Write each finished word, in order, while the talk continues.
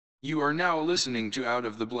You are now listening to Out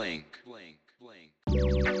of the Blank. Well,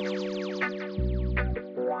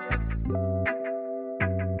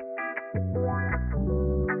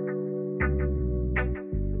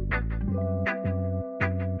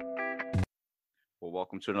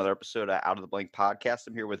 welcome to another episode of Out of the Blank podcast.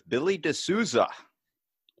 I'm here with Billy D'Souza.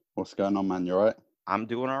 What's going on, man? You all right? I'm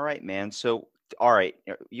doing all right, man. So, all right,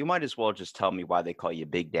 you might as well just tell me why they call you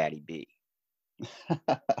Big Daddy B.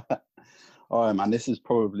 All right, man. This is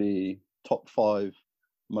probably top 5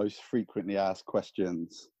 most frequently asked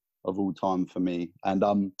questions of all time for me. And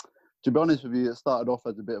to be honest with you, it started off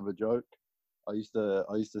as a bit of a joke. I used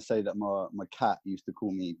to say that my cat used to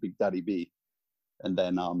call me Big Daddy B. And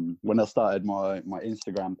then when I started my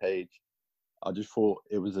Instagram page, I just thought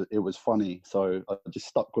it was funny, so I just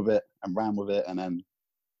stuck with it and ran with it, and then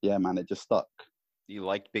yeah, man, it just stuck. You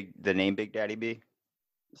like the name Big Daddy B?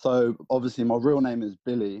 So obviously my real name is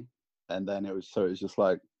Billy, and then it was just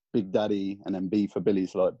like Big Daddy and then B for Billy,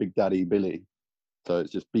 so like Big Daddy Billy. So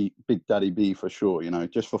it's just Big Daddy B for sure,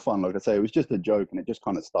 just for fun. Like I say, it was just a joke and it just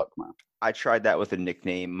kind of stuck, man. I tried that with a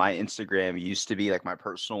nickname. My Instagram used to be, like, my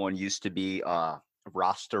personal one used to be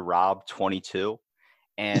Rasta Rob 22.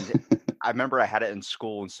 And I remember I had it in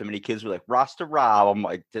school and so many kids were like, Rasta Rob. I'm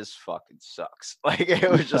like, this fucking sucks. Like,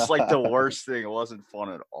 it was just like the worst thing. It wasn't fun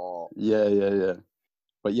at all. Yeah.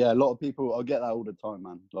 But yeah, a lot of people, I get that all the time,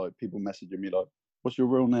 man. Like people messaging me like, what's your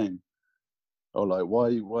real name? Or like, why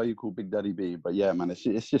are you called Big Daddy B? But yeah, man,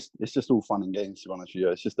 it's just all fun and games, to be honest with you.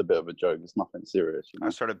 It's just a bit of a joke. It's nothing serious,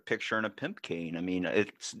 I started picturing a pimp cane. I mean,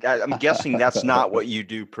 I'm guessing that's not what you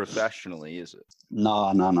do professionally, is it?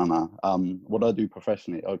 No. What I do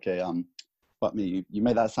professionally, okay, fuck me, you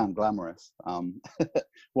made that sound glamorous.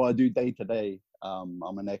 What I do day to day,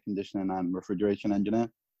 I'm an air conditioning and refrigeration engineer.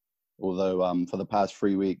 Although for the past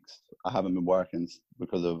 3 weeks, I haven't been working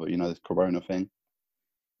because of, this Corona thing.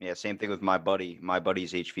 Yeah, same thing with my buddy. My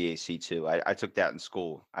buddy's HVAC too. I took that in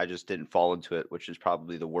school. I just didn't fall into it, which is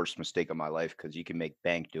probably the worst mistake of my life because you can make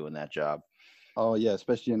bank doing that job. Oh yeah,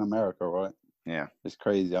 especially in America, right? Yeah. It's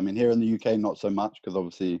crazy. I mean, here in the UK, not so much because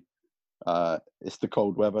obviously it's the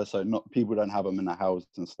cold weather, so not people don't have them in the house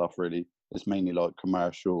and stuff really. It's mainly like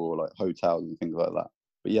commercial or like hotels and things like that.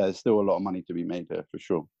 But yeah, there's still a lot of money to be made here for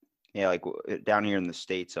sure. Yeah, like down here in the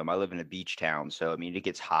States, I live in a beach town, so I mean it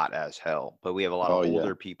gets hot as hell. But we have a lot Oh of yeah,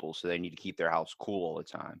 older people, so they need to keep their house cool all the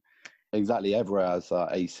time. exactly. Everywhere has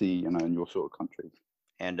AC, in your sort of countries.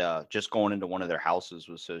 And just going into one of their houses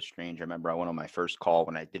was so strange. I remember I went on my first call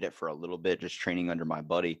when I did it for a little bit, just training under my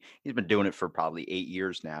buddy. He's been doing it for probably 8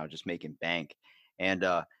 years now, just making bank. And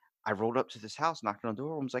I rolled up to this house, knocked on the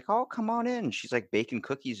door, and was like, "Oh, come on in." She's like baking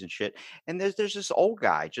cookies and shit. And there's this old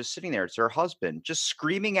guy just sitting there. It's her husband, just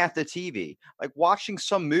screaming at the TV, like watching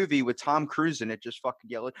some movie with Tom Cruise in it, just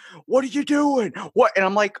fucking yelling, "What are you doing? What?" And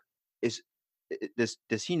I'm like, "Is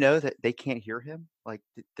does he know that they can't hear him? Like,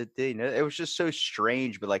 did they know?" It was just so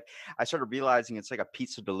strange. But like, I started realizing it's like a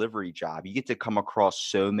pizza delivery job. You get to come across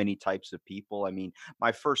so many types of people. I mean,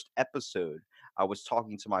 my first episode, I was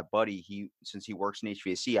talking to my buddy. Since he works in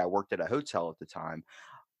HVAC, I worked at a hotel at the time.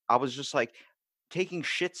 I was just like taking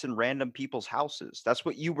shits in random people's houses. That's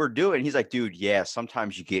what you were doing. He's like, dude, yeah,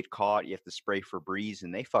 sometimes you get caught. You have to spray Febreze,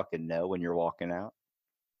 and they fucking know when you're walking out.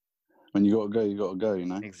 When you gotta go.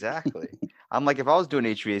 Exactly. I'm like, if I was doing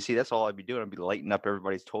HVAC, that's all I'd be doing. I'd be lighting up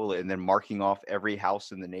everybody's toilet and then marking off every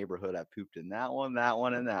house in the neighborhood. I pooped in that one,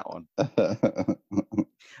 and that one.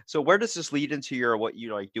 So where does this lead into what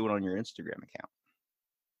you like doing on your Instagram account?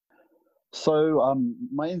 So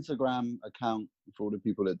my Instagram account, for all the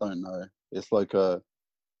people that don't know, it's like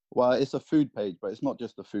it's a food page, but it's not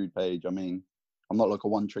just a food page. I mean, I'm not like a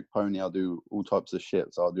one-trick pony. I'll do all types of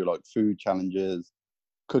shit. So I'll do like food challenges,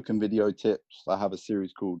 cooking video tips. I have a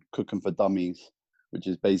series called Cooking for Dummies, which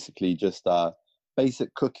is basically just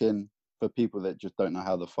basic cooking for people that just don't know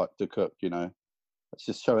how the fuck to cook. It's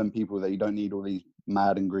just showing people that you don't need all these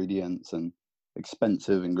mad ingredients and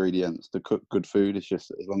expensive ingredients to cook good food. It's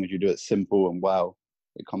just as long as you do it simple and well,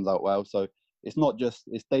 it comes out well. So it's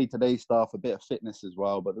day-to-day stuff, a bit of fitness as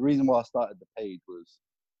well. But the reason why I started the page was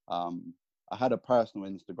I had a personal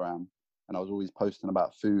Instagram and I was always posting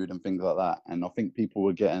about food and things like that. And I think people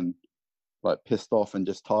were getting like pissed off and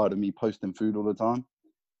just tired of me posting food all the time.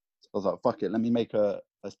 So I was like, fuck it, let me make a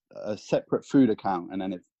separate food account. And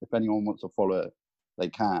then if anyone wants to follow it, they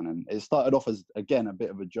can. And it started off as, again, a bit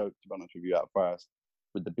of a joke, to be honest with you, at first,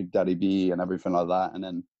 with the Big Daddy B and everything like that. And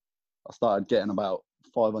then I started getting about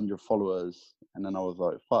 500 followers. And then I was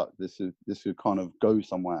like, fuck, this could kind of go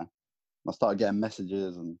somewhere. And I started getting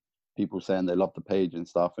messages and people saying they love the page and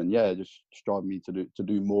stuff. And yeah, it just drove me to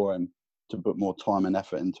do more and to put more time and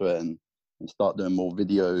effort into it. And and start doing more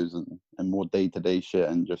videos and more day-to-day shit,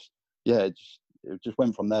 and just it just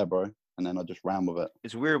went from there, bro. And then I just ran with it.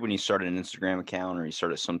 It's weird when you start an Instagram account or you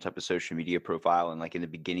start some type of social media profile, and like in the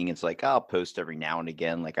beginning, it's like I'll post every now and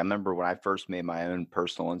again. Like I remember when I first made my own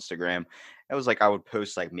personal Instagram, it was like I would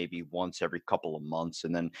post like maybe once every couple of months,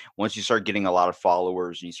 and then once you start getting a lot of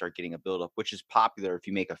followers and you start getting a build up, which is popular if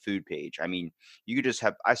you make a food page. I mean, you could just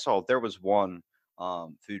have. I saw there was one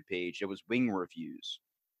food page. It was wing reviews,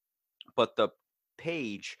 but the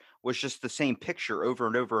page was just the same picture over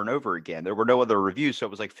and over and over again. There were no other reviews, so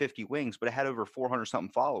it was like 50 wings, but it had over 400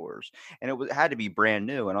 something followers, and it had to be brand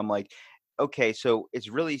new. And I'm like, okay, so it's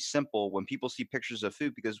really simple when people see pictures of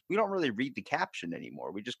food because we don't really read the caption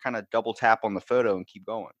anymore. We just kind of double tap on the photo and keep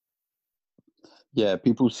going. Yeah,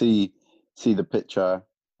 people see the picture,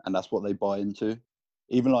 and that's what they buy into.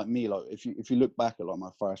 Even like me, like if you look back at like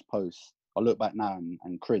my first posts, I look back now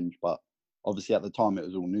and cringe, but obviously at the time it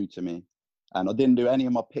was all new to me, and I didn't do any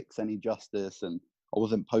of my pics any justice, and I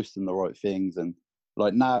wasn't posting the right things. And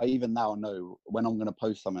like now, even now, I know when I'm gonna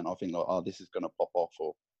post something, I think like, oh, this is gonna pop off,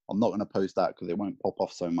 or I'm not gonna post that because it won't pop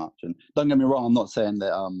off so much. And don't get me wrong, I'm not saying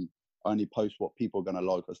that I only post what people are gonna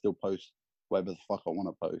like. I still post whatever the fuck I want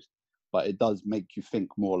to post, but it does make you think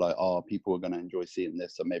more like, oh, people are going to enjoy seeing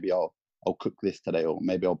this, so maybe I'll cook this today, or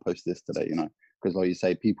maybe I'll post this today, you know, because like you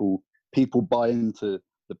say, people buy into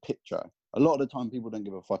the picture. A lot of the time, people don't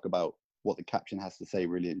give a fuck about what the caption has to say,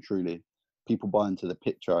 really and truly. People buy into the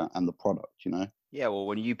picture and the product, you know. Yeah, well,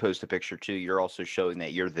 when you post a picture too, you're also showing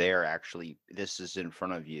that you're there actually. This is in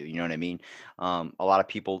front of you. You know what I mean? A lot of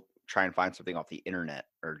people try and find something off the internet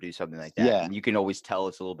or do something like that, Yeah, and you can always tell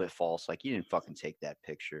it's a little bit false. Like you didn't fucking take that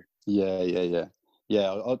picture. yeah.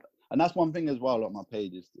 And that's one thing as well. Like my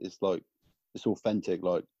page is, it's like it's authentic.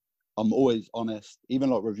 Like I'm always honest. Even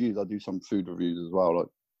like reviews, I do some food reviews as well. Like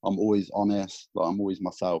I'm always honest. Like I'm always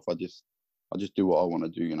myself. I just do what I want to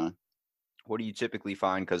do. You know. What do you typically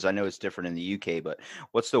find? Because I know it's different in the UK, but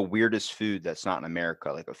what's the weirdest food that's not in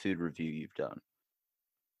America, like a food review you've done?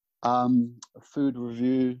 A food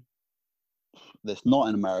review that's not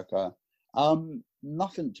in America.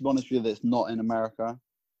 Nothing to be honest with you that's not in America.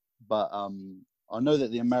 But I know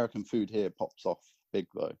that the American food here pops off big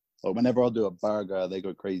though. Like whenever I do a burger, they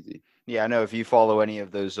go crazy. Yeah, I know if you follow any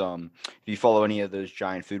of those, if you follow any of those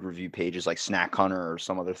giant food review pages like Snack Hunter or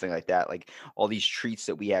some other thing like that, like all these treats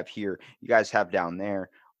that we have here, you guys have down there.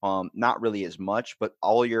 Not really as much, but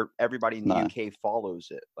everybody in the No, UK follows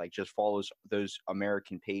it, like just follows those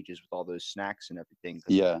American pages with all those snacks and everything.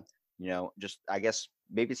 Because yeah. just I guess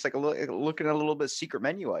maybe it's like looking at a little bit secret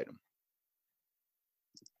menu item.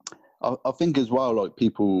 I think as well, like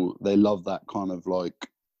people, they love that kind of like,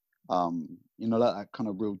 that kind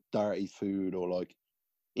of real dirty food, or like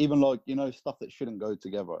even like stuff that shouldn't go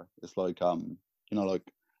together. It's like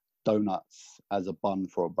like donuts as a bun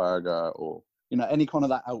for a burger, or any kind of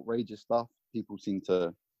that outrageous stuff. People seem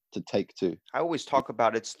to take to. I always talk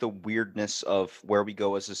about it's the weirdness of where we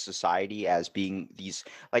go as a society as being these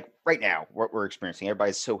like right now what we're experiencing.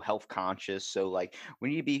 Everybody's so health conscious. So like we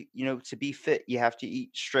need to be, to be fit, you have to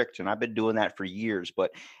eat strict. And I've been doing that for years.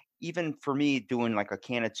 But even for me doing like a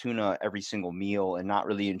can of tuna every single meal and not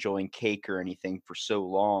really enjoying cake or anything for so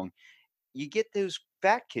long, you get those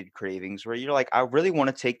fat kid cravings where you're like, I really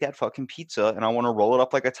want to take that fucking pizza and I want to roll it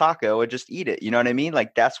up like a taco and just eat it. You know what I mean?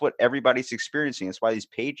 Like that's what everybody's experiencing. That's why these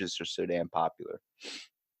pages are so damn popular.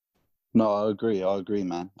 No, I agree,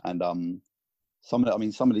 man. And some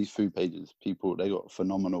of these food pages, people, they got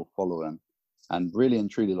phenomenal following, and really and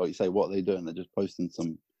truly, like you say, what they're doing, they're just posting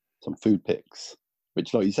some food pics,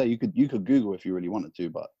 which, like you say, you could Google if you really wanted to,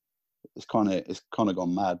 but it's kind of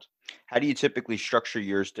gone mad. How do you typically structure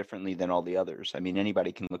yours differently than all the others? I mean,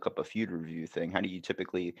 anybody can look up a food review thing. How do you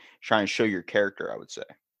typically try and show your character, I would say?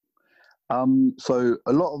 So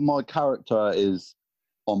a lot of my character is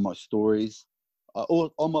on my stories,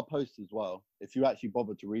 or on my posts as well. If you actually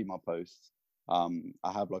bother to read my posts,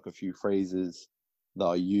 I have like a few phrases that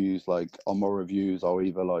I use, like on my reviews. I'll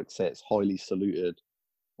either like say it's highly saluted,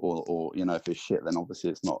 or if it's shit, then obviously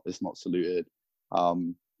it's not saluted.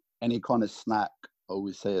 Um, any kind of snack, I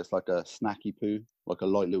always say it's like a snacky poo, like a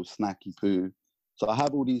light little snacky poo. So I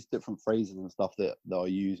have all these different phrases and stuff that I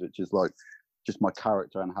use, which is like just my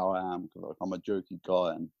character and how I am, because like, I'm a jokey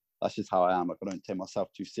guy, and that's just how I am. Like I don't take myself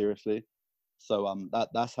too seriously. So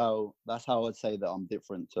that's how I'd say that I'm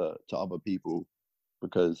different to other people,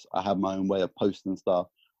 because I have my own way of posting stuff,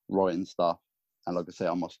 writing stuff, and like I say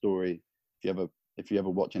on my story, if you ever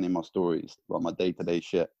watch any of my stories, like my day-to-day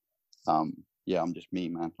shit, yeah, I'm just me,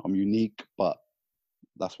 man. I'm unique, but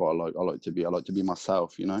that's what I like. I like to be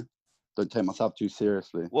myself, don't take myself too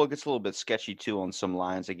seriously. Well, it gets a little bit sketchy too on some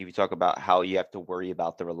lines. Like if you talk about how you have to worry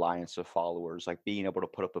about the reliance of followers, like being able to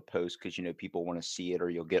put up a post because people want to see it, or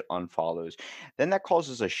you'll get unfollows. Then that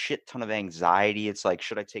causes a shit ton of anxiety. It's like,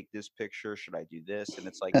 should I take this picture? Should I do this? And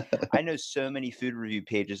it's like, I know so many food review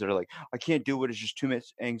pages that are like, I can't do it. It's just too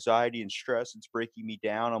much anxiety and stress. It's breaking me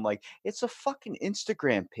down. I'm like, it's a fucking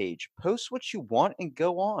Instagram page. Post what you want and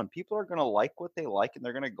go on. People are gonna like what they like, and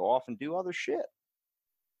they're gonna go off and do other shit.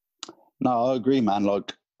 No, I agree, man.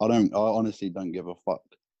 Like, I honestly don't give a fuck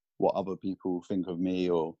what other people think of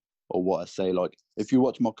me or what I say. Like, if you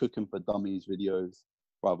watch my Cooking for Dummies videos,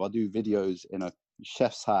 bruv, I do videos in a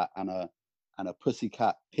chef's hat and a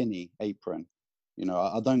pussycat pinny apron.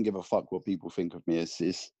 I don't give a fuck what people think of me. It's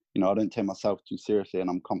I don't take myself too seriously, and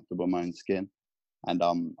I'm comfortable in my own skin. And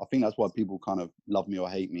I think that's why people kind of love me or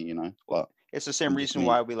hate me. Well, But it's the same I'm just reason me.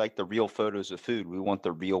 why we like the real photos of food. We want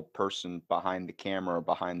the real person behind the camera or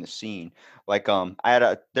behind the scene. Like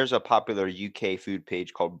there's a popular UK food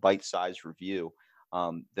page called Bite Size Review.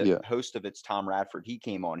 The Yeah. host of it's Tom Radford. He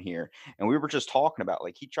came on here and we were just talking about,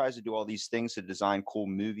 like, he tries to do all these things to design cool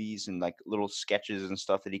movies and like little sketches and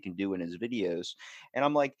stuff that he can do in his videos. And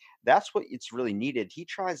I'm like, that's what it's really needed. He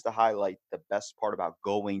tries to highlight the best part about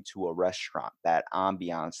going to a restaurant, that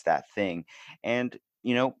ambiance, that thing. And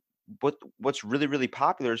what's really, really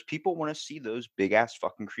popular is people want to see those big ass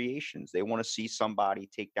fucking creations. They want to see somebody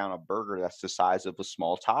take down a burger that's the size of a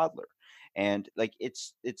small toddler. And like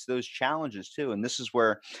it's those challenges too. And this is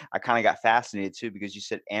where I kind of got fascinated too, because you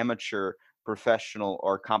said amateur, professional,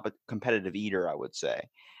 or competitive eater, I would say.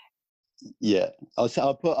 Yeah.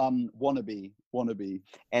 I'll put wannabe.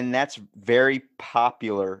 And that's very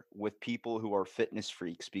popular with people who are fitness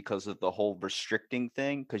freaks because of the whole restricting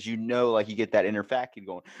thing. Because like you get that inner fat kid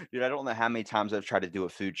going, dude, I don't know how many times I've tried to do a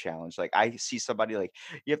food challenge. Like I see somebody like,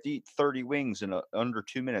 you have to eat 30 wings in under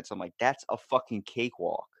 2 minutes. I'm like, that's a fucking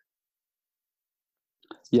cakewalk.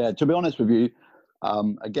 Yeah, to be honest with you,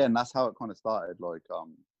 again, that's how it kind of started. Like,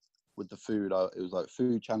 with the food, it was like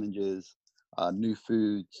food challenges, new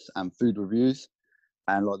foods, and food reviews.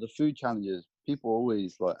 And like the food challenges, people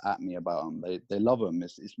always like at me about them. They love them.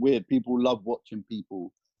 It's weird. People love watching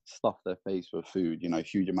people stuff their face with food.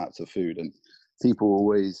 Huge amounts of food, and people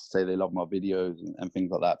always say they love my videos and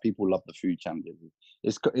things like that. People love the food challenges.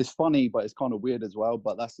 It's funny, but it's kind of weird as well.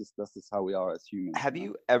 But that's just how we are as humans. Have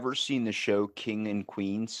you ever seen the show King and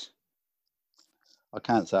Queens? I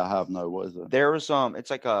can't say I have. No, what is it? There was it's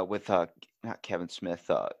like with not Kevin Smith,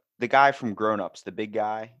 the guy from Grown Ups, the big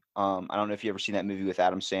guy. I don't know if you ever seen that movie with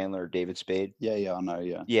Adam Sandler or David Spade. Yeah, I know.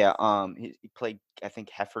 Yeah, Yeah, he played, I think,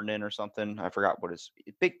 Heffernan or something. I forgot what his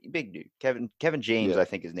big dude. Kevin James, yeah, I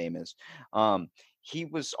think his name is. Um, he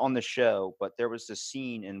was on the show, but there was this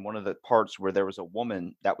scene in one of the parts where there was a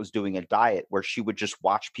woman that was doing a diet where she would just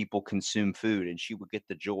watch people consume food and she would get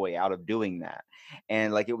the joy out of doing that.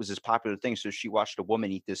 And like it was this popular thing. So she watched a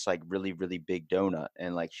woman eat this like really, really big donut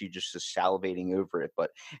and like she just is salivating over it.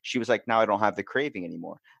 But she was like, now I don't have the craving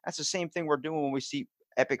anymore. That's the same thing we're doing when we see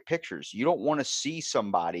epic pictures. You don't want to see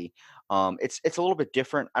somebody. It's a little bit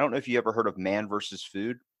different. I don't know if you ever heard of Man versus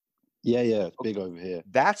Food. yeah. It's big over here.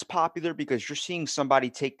 That's popular because you're seeing somebody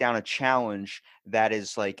take down a challenge that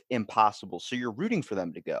is like impossible. So you're rooting for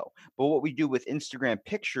them to go. But what we do with Instagram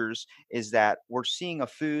pictures is that we're seeing a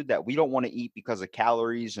food that we don't want to eat because of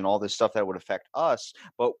calories and all this stuff that would affect us,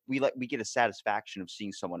 but we get a satisfaction of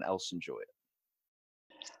seeing someone else enjoy it.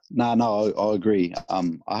 No, I agree.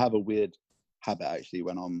 I have a weird habit actually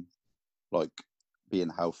when I'm like being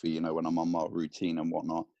healthy. When I'm on my routine and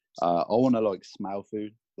whatnot. I want to like smell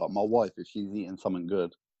food. Like my wife, if she's eating something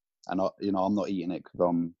good, and I'm not eating it because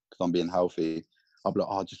I'm being healthy, I'll be like,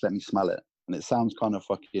 oh, just let me smell it. And it sounds kind of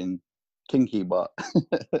fucking kinky, but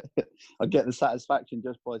I get the satisfaction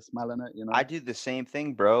just by smelling it. I do the same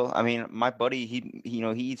thing, bro. I mean, my buddy, he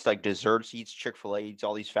eats like desserts, he eats Chick-fil-A, eats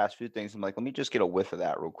all these fast food things. I'm like, let me just get a whiff of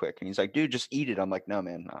that real quick. And he's like, dude, just eat it. I'm like, no,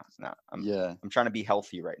 man, no. Yeah, I'm trying to be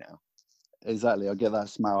healthy right now. exactly. I get that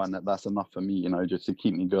smell, and that's enough for me. Just to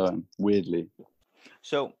keep me going. Weirdly.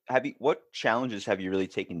 So, what challenges have you really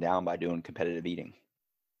taken down by doing competitive eating?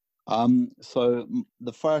 So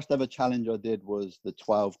the first ever challenge I did was the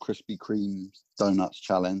 12 Krispy Kreme donuts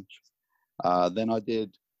challenge. Then I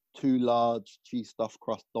did 2 large cheese stuffed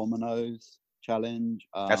crust Dominoes challenge.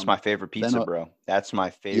 That's my favorite Then pizza, bro. That's my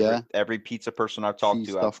yeah, favorite. Every pizza person I've talked cheese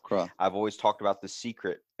to, stuffed crust. I've always talked about the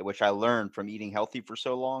secret, which I learned from eating healthy for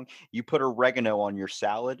so long. You put oregano on your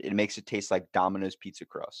salad, it makes it taste like Domino's pizza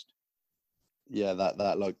crust. Yeah,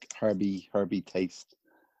 that like herby taste.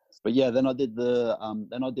 But yeah, then I did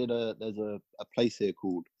there's a place here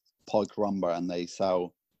called Pie Carumba, and they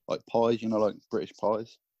sell like pies, like British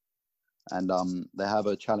pies. and they have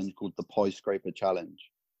a challenge called the Pie Scraper Challenge,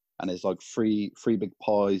 and it's like three big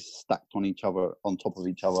pies stacked on each other, on top of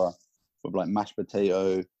each other, with like mashed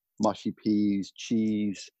potato, mushy peas,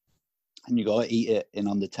 cheese, and you gotta eat it in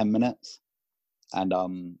under 10 minutes.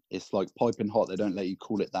 And it's like piping hot. They don't let you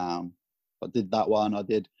cool it down. I did that one. I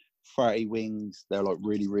did 30 wings. They're like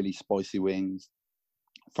really, really spicy wings.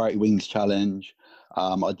 30 wings challenge.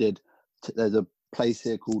 I did. There's a place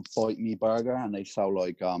here called Bite Me Burger, and they sell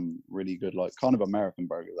like really good, like kind of American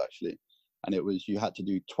burgers actually. And it was, you had to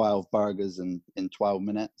do 12 burgers in 12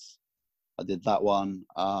 minutes. I did that one.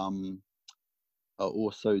 I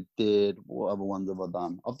also did, what other ones have I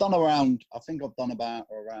done? I've done around, I think I've done about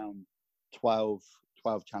around 12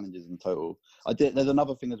 challenges in total. There's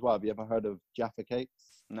another thing as well. Have you ever heard of Jaffa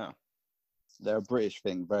cakes? No. They're a British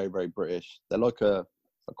thing, very, very British. They're like a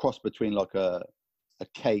cross between like a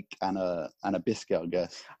cake and a biscuit, I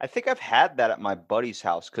guess. I think I've had that at my buddy's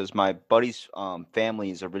house because my buddy's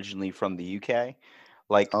family is originally from the UK.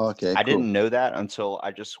 Like, Oh, okay, I cool. didn't know that until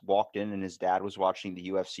I just walked in and his dad was watching the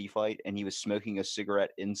UFC fight and he was smoking a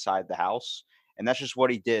cigarette inside the house. And that's just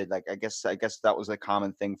what he did. Like, I guess that was a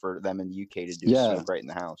common thing for them in the UK to do, is Yeah, smoke right in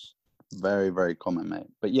the house. very, very common, mate.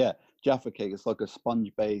 But yeah, Jaffa cake, it's like a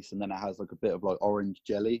sponge base, and then it has like a bit of like orange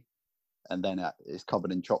jelly, and then it's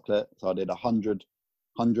covered in chocolate. So I did 100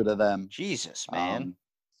 of them. Jesus, man.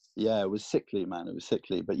 Yeah, it was sickly, man. It was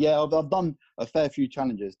sickly. But yeah, I've done a fair few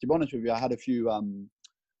challenges. To be honest with you, I had a few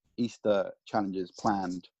Easter challenges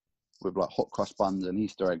planned with like hot cross buns and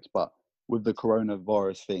Easter eggs, but with the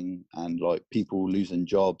coronavirus thing and like people losing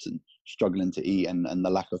jobs and struggling to eat and the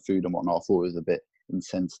lack of food and whatnot, I thought it was a bit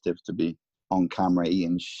insensitive to be on camera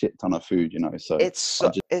eating shit ton of food, you know. So I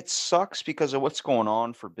just It sucks because of what's going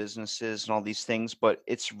on for businesses and all these things, but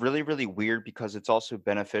it's really, really weird because it's also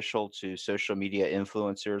beneficial to social media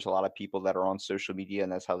influencers. A lot of people that are on social media,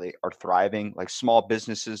 and that's how they are thriving. Like small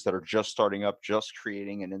businesses that are just starting up, just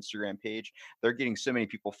creating an Instagram page, they're getting so many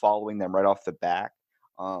people following them right off the bat.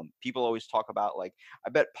 People always talk about, like, I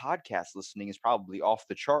bet podcast listening is probably off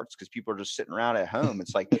the charts because people are just sitting around at home.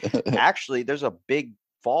 It's like, actually, there's a big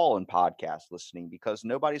fall in podcast listening because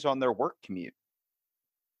nobody's on their work commute.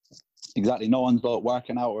 exactly, no one's like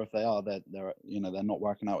working out, or if they are, they're you know, they're not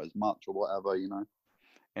working out as much or whatever, you know.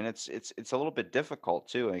 And it's a little bit difficult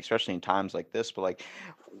too, and especially in times like this. But like,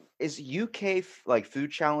 is UK like food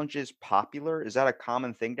challenges popular? Is that a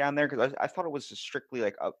common thing down there? Because I thought it was just strictly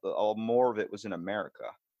like more of it was in America.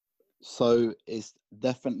 So it's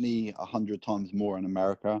definitely 100 times more in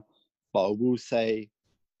America, but I will say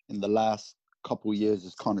in the last couple years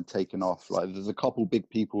it's kind of taken off. Like there's a couple big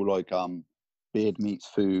people like Beard Meats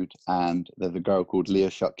Food, and there's a girl called Leah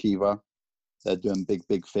Shutkiva. They're doing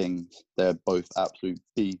big things. They're both absolute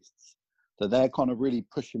beasts. So they're kind of really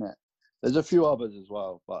pushing it. There's a few others as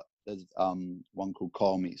well, but there's one called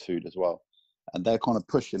Carl Meats Food as well, and they're kind of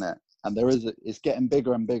pushing it. And it's getting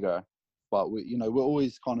bigger and bigger, but we're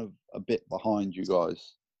always kind of a bit behind you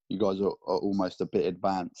guys. You guys are almost a bit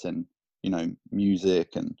advanced in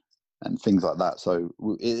music and things like that. So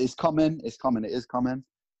it's coming. It's coming. It is coming.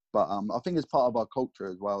 But I think it's part of our culture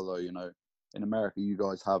as well, though. In America, you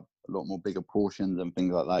guys have a lot more bigger portions and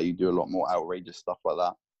things like that. You do a lot more outrageous stuff like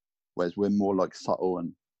that, whereas we're more like subtle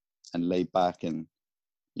and laid back, and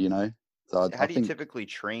you know. So I How do you think typically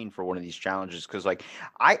train for one of these challenges? Because like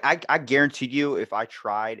I guaranteed you, if I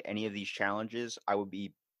tried any of these challenges, I would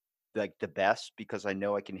be like the best because I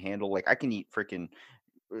know I can handle, like, I can eat freaking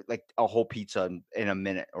like a whole pizza in a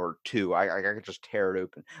minute or two. I could just tear it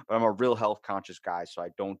open. But I'm a real health conscious guy, so I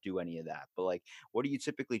don't do any of that. But like, what do you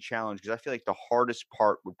typically challenge? Because I feel like the hardest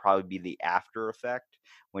part would probably be the after effect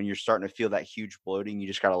when you're starting to feel that huge bloating. You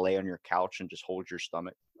just got to lay on your couch and just hold your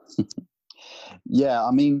stomach. yeah,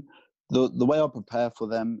 I mean, the way I prepare for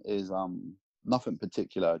them is nothing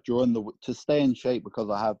particular. To stay in shape, because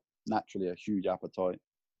I have naturally a huge appetite.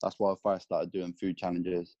 That's why I first started doing food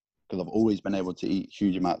challenges, because I've always been able to eat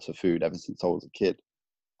huge amounts of food ever since I was a kid.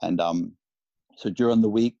 And so during the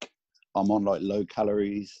week, I'm on like low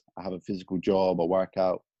calories. I have a physical job, I work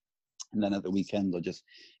out, and then at the weekends I just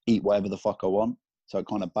eat whatever the fuck I want. So it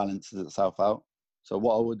kind of balances itself out. So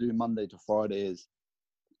what I will do Monday to Friday is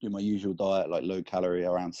do my usual diet, like low calorie,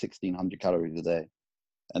 around 1,600 calories a day.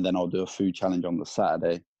 And then I'll do a food challenge on the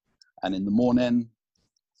Saturday. And in the morning,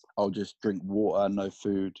 I'll just drink water, no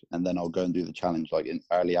food, and then I'll go and do the challenge like in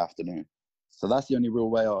early afternoon. So that's the only real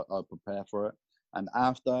way I prepare for it. And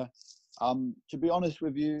after, to be honest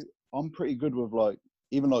with you, I'm pretty good with like,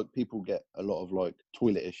 even like people get a lot of like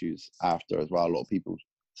toilet issues after as well. A lot of people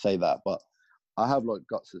say that, but I have like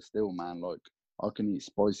guts of steel, man. Like I can eat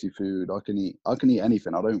spicy food. I can eat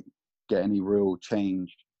anything. I don't get any real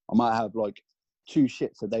change I might have like 2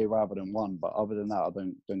 shits a day rather than 1, but other than that, I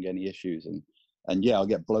don't get any issues. And yeah, I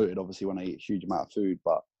get bloated obviously when I eat a huge amount of food,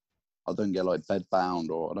 but I don't get like bed bound,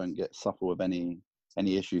 or I don't suffer with any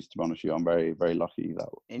issues. To be honest with you, I'm very, very lucky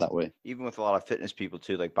And that way. even with a lot of fitness people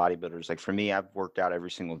too, like bodybuilders, like for me, I've worked out every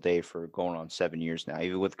single day for going on 7 years now.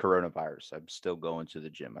 Even with coronavirus, I'm still going to the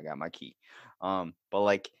gym. I got my key. But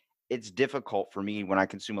like it's difficult for me when I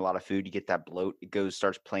consume a lot of food. You get that bloat. It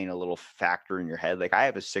starts playing a little factor in your head. Like I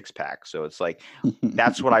have a 6 pack, so it's like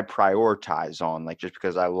that's what I prioritize on, like just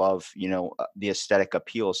because I love, the aesthetic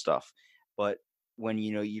appeal stuff. But when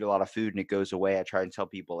you eat a lot of food and it goes away, I try and tell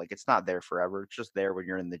people like it's not there forever. It's just there when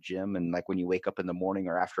you're in the gym and like when you wake up in the morning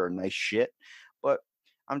or after a nice shit. But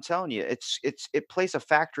I'm telling you, it plays a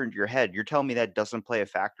factor into your head. You're telling me that doesn't play a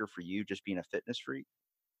factor for you just being a fitness freak?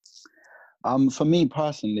 For me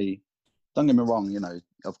personally, don't get me wrong,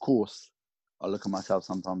 of course, I look at myself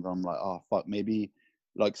sometimes and I'm like, oh, fuck, maybe,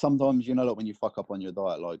 like sometimes, like when you fuck up on your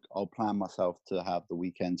diet, like I'll plan myself to have the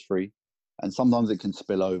weekends free. And sometimes it can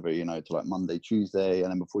spill over, to like Monday, Tuesday.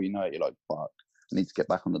 And then before you know it, you're like, fuck, I need to get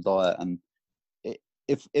back on the diet. And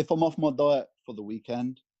if I'm off my diet for the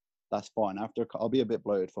weekend, that's fine. I'll be a bit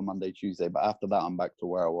bloated for Monday, Tuesday, but after that, I'm back to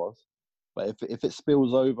where I was. But if it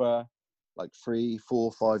spills over like 3,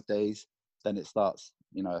 4, 5 days, then it starts,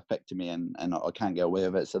 affecting me, and I can't get away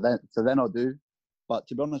with it. So then I'll do. But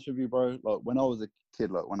to be honest with you, bro, like when I was a kid,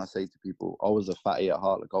 like when I say to people, I was a fatty at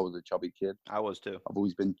heart. Like I was a chubby kid. I was too. I've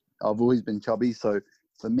always been chubby. So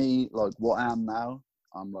for me, like what I am now,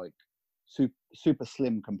 I'm like super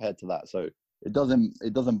slim compared to that. So it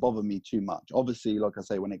doesn't bother me too much. Obviously, like I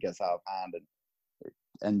say, when it gets out of hand and it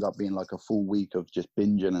ends up being like a full week of just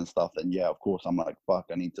binging and stuff, then yeah, of course I'm like, fuck,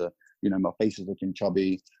 I need to, my face is looking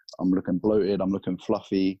chubby, I'm looking bloated, I'm looking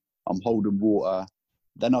fluffy, I'm holding water.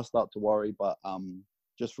 Then I start to worry, but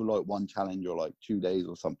just for like one challenge or like 2 days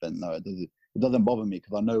or something, no, it doesn't bother me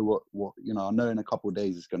because I know what I know in a couple of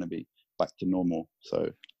days it's going to be back to normal.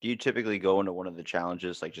 So Do you typically go into one of the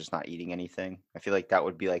challenges like just not eating anything? I feel like that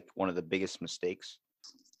would be like one of the biggest mistakes.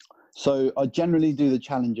 I generally do the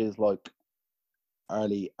challenges like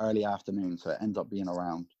early afternoon, so it ends up being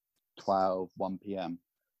around 12, 1 p.m.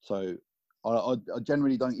 So I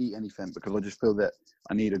generally don't eat anything because I just feel that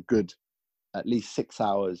I need a good at least 6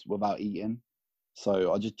 hours without eating.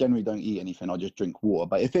 So I just generally don't eat anything. I just drink water.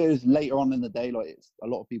 But if it is later on in the day, like it's a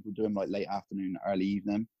lot of people doing like late afternoon, early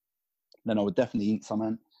evening, then I would definitely eat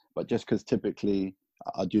something. But just because typically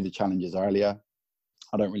I do the challenges earlier,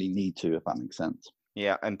 I don't really need to, if that makes sense.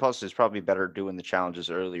 Yeah, and plus it's probably better doing the challenges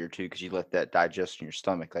earlier too, because you let that digest in your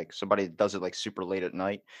stomach. Like somebody that does it like super late at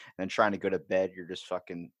night and then trying to go to bed, you're just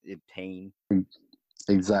fucking in pain.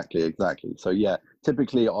 Exactly. So yeah,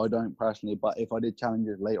 typically I don't personally, but if I did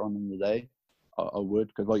challenges later on in the day, I would,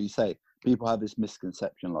 because like you say, people have this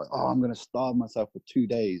misconception like, oh, I'm going to starve myself for 2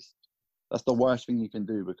 days. That's the worst thing you can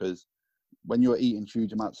do, because when you're eating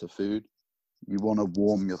huge amounts of food, you want to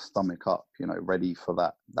warm your stomach up, ready for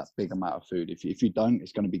that big amount of food. If you don't,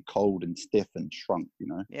 it's going to be cold and stiff and shrunk.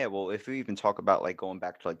 Yeah, well, if we even talk about like going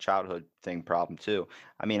back to like childhood thing problem too.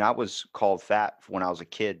 I mean, I was called fat when I was a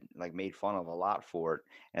kid, like made fun of a lot for it.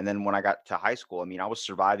 And then when I got to high school, I mean, I was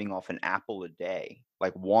surviving off an apple a day.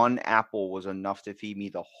 Like one apple was enough to feed me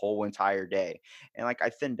the whole entire day. And like I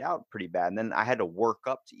thinned out pretty bad. And then I had to work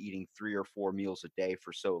up to eating 3 or 4 meals a day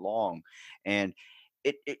for so long. And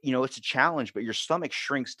it's a challenge, but your stomach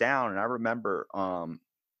shrinks down. And I remember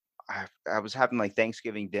I was having like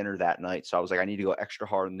Thanksgiving dinner that night, so I was like, I need to go extra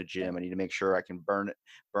hard in the gym. I need to make sure I can burn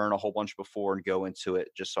a whole bunch before and go into it,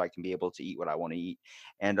 just so I can be able to eat what I want to eat.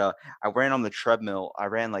 And I ran on the treadmill. I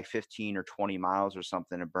ran like 15 or 20 miles or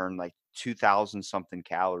something and burned like 2,000 something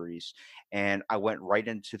calories. And I went right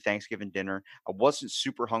into Thanksgiving dinner. I wasn't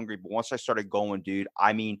super hungry, but once I started going, dude,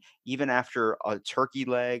 I mean, even after a turkey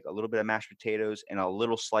leg, a little bit of mashed potatoes, and a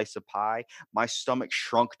little slice of pie, my stomach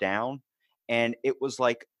shrunk down. And it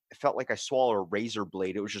felt like I swallowed a razor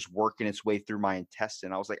blade. It was just working its way through my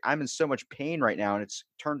intestine. I was like, I'm in so much pain right now. And it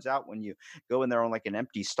turns out when you go in there on like an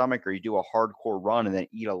empty stomach, or you do a hardcore run and then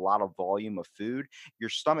eat a lot of volume of food, your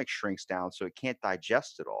stomach shrinks down so it can't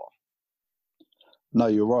digest it all. No,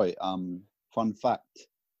 you're right. Fun fact,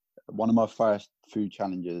 one of my first food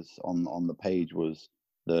challenges on the page was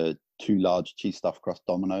the 2 large cheese stuffed crust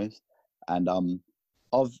Dominoes. And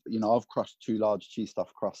I've crushed 2 large cheese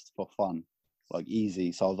stuffed crusts for fun, like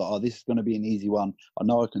easy. So I was like, oh, this is going to be an easy one. I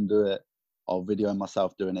know I can do it. I'll video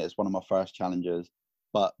myself doing it. It's one of my first challenges.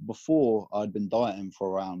 But before, I'd been dieting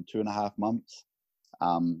for around 2.5 months,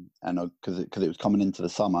 and because it was coming into the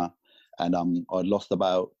summer, and I'd lost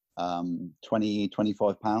about 20,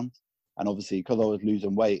 25 pounds. And obviously, because I was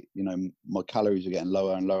losing weight, my calories were getting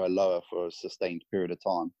lower and lower and lower for a sustained period of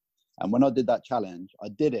time. And when I did that challenge, I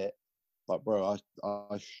did it, but bro,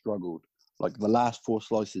 I struggled. Like the last 4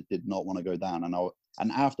 slices did not want to go down,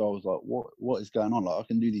 and after I was like, what is going on? Like I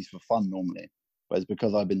can do these for fun normally, but it's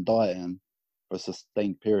because I've been dieting for a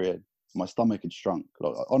sustained period. My stomach had shrunk.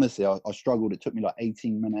 Like honestly, I struggled. It took me like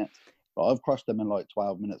 18 minutes, but I've crushed them in like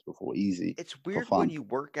 12 minutes before, easy, It's for weird when fun. you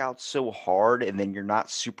work out so hard and then you're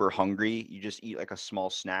not super hungry. You just eat like a small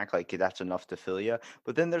snack, like that's enough to fill you.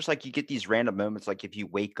 But then there's like you get these random moments, like if you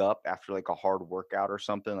wake up after like a hard workout or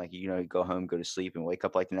something, like you go home, go to sleep, and wake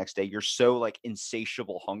up like the next day, you're so like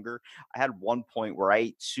insatiable hunger. I had one point where I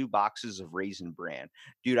ate 2 boxes of Raisin Bran.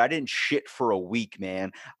 Dude, I didn't shit for a week,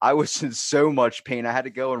 man. I was in so much pain. I had to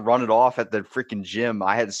go and run it off at the freaking gym.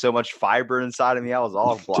 I had so much fiber inside of me. I was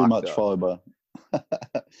all Too blocked much up. fiber.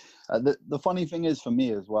 The funny thing is for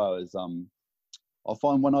me as well is I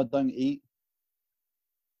find when I don't eat,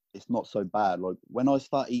 it's not so bad. Like when I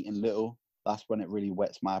start eating little, that's when it really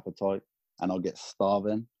whets my appetite and I'll get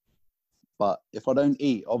starving. But if I don't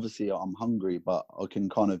eat, obviously I'm hungry, but I can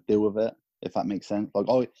kind of deal with it, if that makes sense.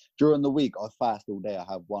 Like during the week, I fast all day.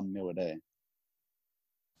 I have 1 meal a day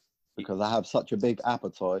because I have such a big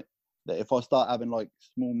appetite that if I start having like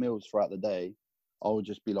small meals throughout the day, I will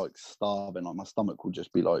just be like starving. Like my stomach will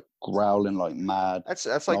just be like growling like mad, That's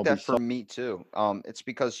and like I'll be that for so. me too. It's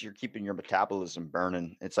because you're keeping your metabolism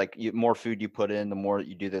burning. It's like more food you put in, the more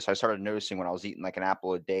you do this. I started noticing when I was eating like an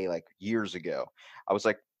apple a day, like years ago. I was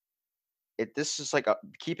like, this is like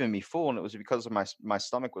keeping me full, and it was because of my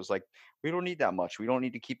stomach was like, we don't need that much. We don't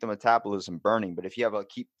need to keep the metabolism burning. But if you have a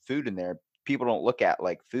keep food in there, people don't look at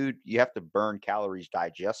like food. You have to burn calories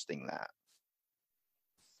digesting that.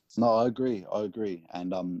 No, I agree. I agree.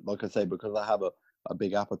 And like I say, because I have a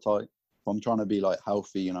big appetite, if I'm trying to be like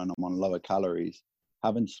healthy, and I'm on lower calories,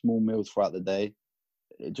 having small meals throughout the day,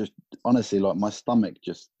 it just honestly like my stomach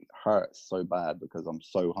just hurts so bad because I'm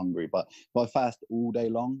so hungry. But if I fast all day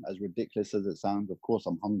long, as ridiculous as it sounds, of course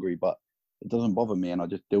I'm hungry, but it doesn't bother me and I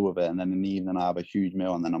just deal with it. And then in the evening I have a huge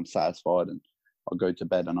meal and then I'm satisfied and I'll go to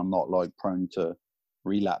bed and I'm not like prone to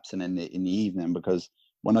relapsing in the evening because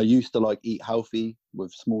when I used to like eat healthy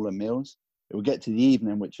with smaller meals, it would get to the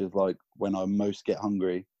evening, which is like when I most get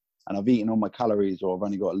hungry and I've eaten all my calories or I've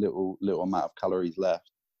only got a little amount of calories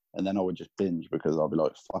left, and then I would just binge because I'll be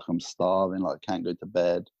like, fuck, I'm starving, like I can't go to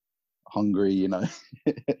bed, hungry.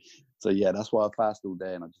 So yeah, that's why I fast all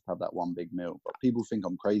day and I just have that one big meal. But people think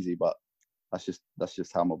I'm crazy, but that's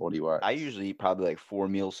just how my body I works. usually eat probably like 4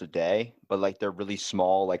 meals a day, but like they're really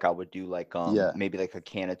small. Like I would do like Yeah, maybe like a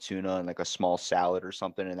can of tuna and like a small salad or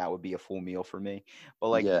something, and that would be a full meal for me. But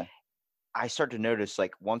like yeah, I start to notice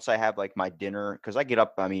like once I have like my dinner, because I get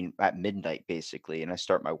up, I mean, at midnight basically, and I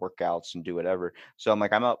start my workouts and do whatever. So I'm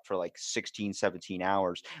up for like 16, 17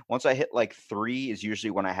 hours. Once I hit like 3 is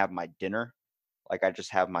usually when I have my dinner. Like I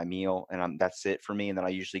just have my meal and that's it for me. And then I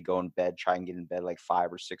usually go in bed, try and get in bed like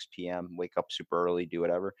 5 or 6 p.m., wake up super early, do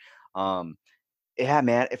whatever. Um, yeah,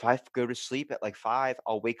 man, if I go to sleep at like 5,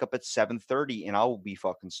 I'll wake up at 7:30 and I will be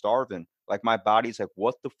fucking starving. Like my body's like,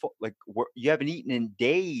 "What the fuck? Like you haven't eaten in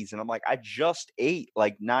days." And I'm like, "I just ate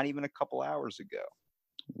like not even a couple hours ago."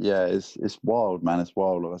 yeah. It's wild, man. It's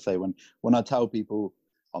wild. Like I say, when I tell people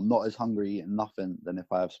I'm not as hungry eating nothing than if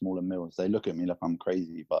I have smaller meals, they look at me like I'm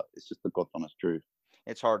crazy, but it's just the God honest truth.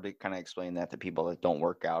 It's hard to kind of explain that to people that don't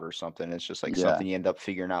work out or something. It's just like Yeah, something you end up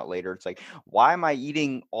figuring out later. It's like, why am I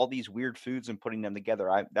eating all these weird foods and putting them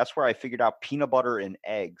together? That's where I figured out peanut butter and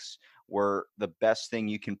eggs were the best thing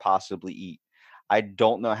you can possibly eat. I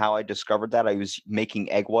don't know how I discovered that. I was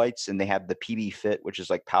making egg whites and they have the PB Fit, which is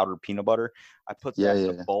like powdered peanut butter. I put yeah, that in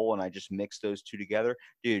a yeah. bowl and I just mixed those two together.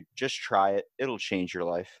 Dude, just try it. It'll change your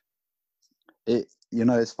life.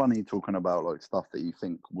 It's funny talking about like stuff that you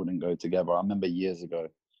think wouldn't go together. I remember years ago,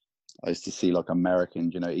 I used to see like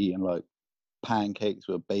Americans, eating like pancakes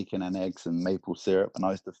with bacon and eggs and maple syrup, and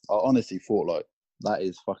I honestly thought like that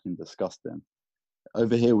is fucking disgusting.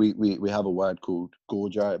 Over here, we have a word called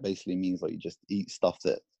gorger. It basically means like you just eat stuff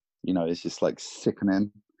that it's just like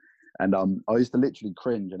sickening. And I used to literally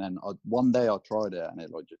cringe, and then one day I tried it, and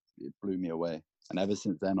it blew me away. And ever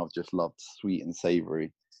since then, I've just loved sweet and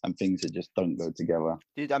savory and things that just don't go together.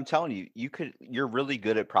 Dude, I'm telling you, you're really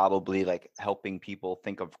good at probably like helping people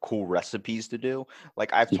think of cool recipes to do.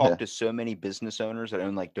 Like I've talked Yeah, to so many business owners that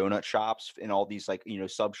own like donut shops and all these like,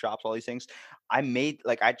 sub shops, all these things. I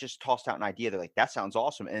just tossed out an idea. They're like, that sounds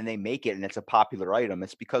awesome. And they make it and it's a popular item.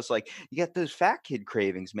 It's because like you get those fat kid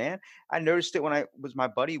cravings, man. I noticed it when my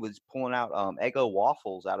buddy was pulling out Eggo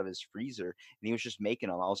waffles out of his freezer and he was just making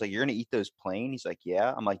them. I was like, you're gonna eat those plain? He's like,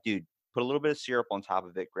 yeah. I'm like, dude, put a little bit of syrup on top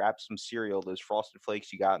of it, grab some cereal, those Frosted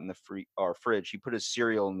Flakes you got in the fridge. He put his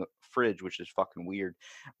cereal in the fridge, which is fucking weird.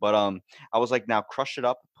 But I was like, now crush it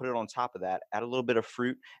up, put it on top of that, add a little bit of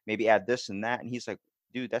fruit, maybe add this and that. And he's like,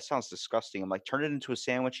 dude, that sounds disgusting. I'm like, turn it into a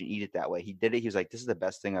sandwich and eat it that way. He did it. He was like, this is the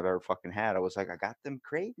best thing I've ever fucking had. I was like, I got them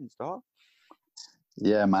cravings, dog.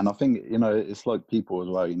 Yeah, man. I think, you know, it's like people as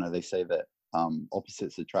well. You know, they say that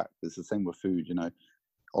opposites attract. It's the same with food. You know,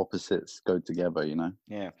 opposites go together. You know.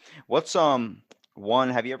 Yeah. What's one,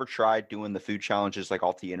 have you ever tried doing the food challenges like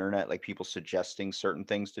off the internet, like people suggesting certain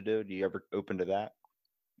things to do? Do you ever open to that?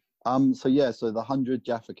 So yeah, so the 100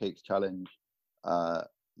 Jaffa Cakes challenge. Uh,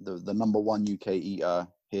 the number one UK eater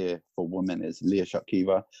here for women is Leah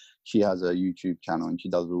Shutkiva. She has a YouTube channel and she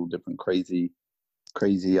does all different crazy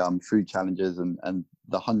food challenges, and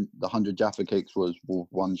the 100 Jaffa Cakes was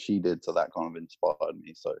one she did, so that kind of inspired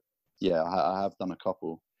me. So yeah, I have done a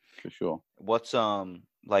couple for sure. What's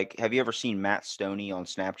like have you ever seen Matt Stoney on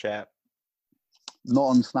Snapchat? Not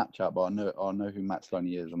on Snapchat, but I know who Matt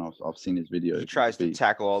Stoney is, and I've seen his videos. He tries to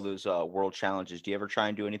tackle all those world challenges. Do you ever try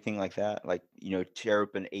and do anything like that? Like, tear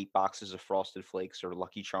open 8 boxes of Frosted Flakes or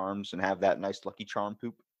Lucky Charms and have that nice Lucky Charm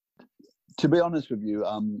poop? To be honest with you,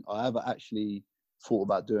 I have actually thought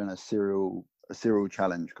about doing a cereal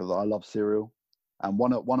challenge because I love cereal, and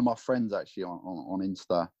one of my friends actually on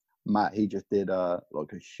Insta, Matt, he just did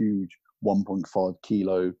like a huge 1.5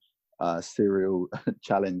 kilo cereal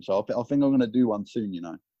challenge. So I think I'm gonna do one soon. You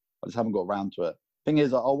know, I just haven't got around to it. Thing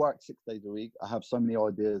is, I'll work 6 days a week. I have so many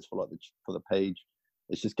ideas for for the page.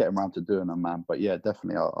 It's just getting around to doing them, man. But yeah,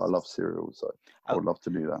 definitely, I love cereal, so I would love to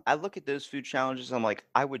do that. I look at those food challenges. I'm like,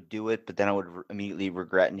 I would do it, but then I would immediately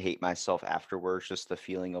regret and hate myself afterwards. Just the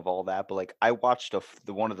feeling of all that. But like, I watched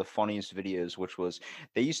one of the funniest videos, which was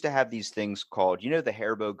they used to have these things called, the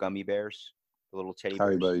Haribo gummy bears, the little teddy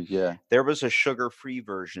bears. Haribo's, yeah. There was a sugar-free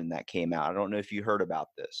version that came out. I don't know if you heard about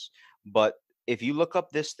this, but if you look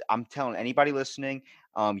up this, I'm telling anybody listening,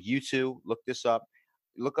 you too, look this up.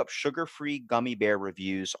 Look up sugar-free gummy bear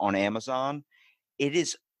reviews on Amazon. It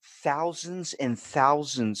is thousands and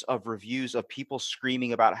thousands of reviews of people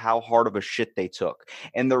screaming about how hard of a shit they took.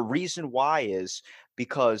 And the reason why is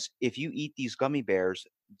because if you eat these gummy bears,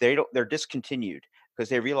 they're discontinued because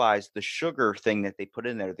they realized the sugar thing that they put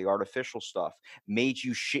in there, the artificial stuff, made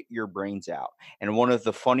you shit your brains out. And one of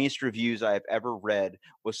the funniest reviews I have ever read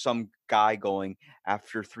was some guy going,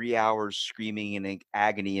 after 3 hours screaming in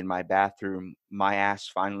agony in my bathroom, my ass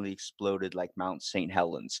finally exploded like Mount St.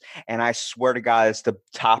 Helens. And I swear to God, it's the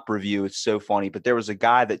top review. It's so funny. But there was a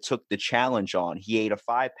guy that took the challenge on. He ate a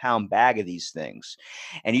 5-pound bag of these things.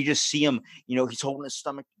 And you just see him, he's holding his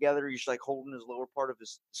stomach together. He's like holding his lower part of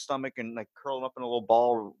his stomach and like curling up in a little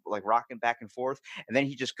ball, like rocking back and forth. And then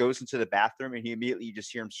he just goes into the bathroom and you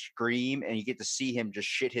just hear him scream and you get to see him just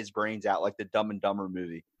shit his brains out like the Dumb and Dumber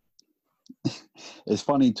movie. It's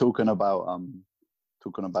funny talking about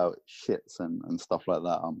shits and stuff like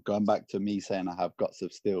that. Going back to me saying I have guts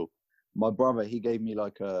of steel. My brother, he gave me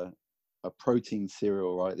like a protein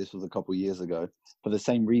cereal, right? This was a couple of years ago. For the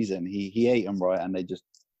same reason, he ate them, right, and they just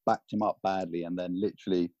backed him up badly. And then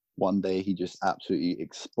literally one day he just absolutely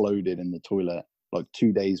exploded in the toilet, like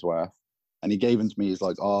 2 days worth. And he gave them to me. He's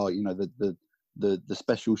like, oh, the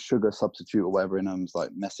special sugar substitute or whatever in them's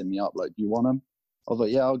like messing me up. Like, do you want them? I was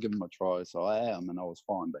like, yeah, I'll give him a try. So I am, and I was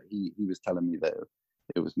fine. But he was telling me that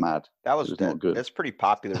it was mad. That was not good. That's pretty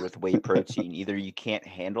popular with whey protein. Either you can't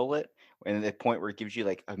handle it, and the point where it gives you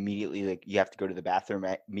like immediately, like you have to go to the bathroom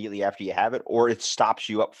immediately after you have it, or it stops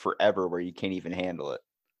you up forever where you can't even handle it.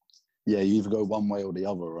 Yeah, you either go one way or the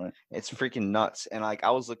other, right? It's freaking nuts. And like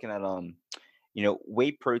I was looking at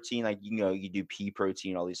whey protein, like you do pea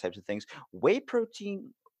protein, all these types of things. Whey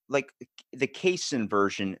protein, like the casein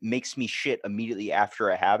version, makes me shit immediately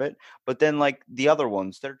after I have it. But then like the other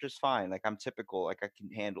ones, they're just fine. Like I'm typical, like I can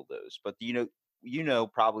handle those. But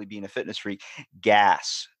probably being a fitness freak,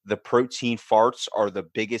 gas, the protein farts are the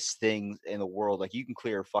biggest things in the world. Like you can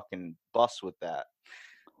clear a fucking bus with that.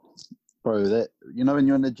 Bro, that when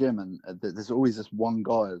you're in the gym and there's always this one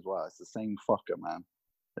guy as well. It's the same fucker, man.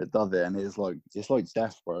 It does it, and it's like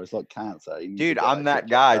death, bro. It's like cancer. Dude, I'm that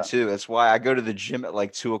guy too. That's why I go to the gym at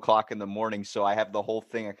like 2:00 in the morning, so I have the whole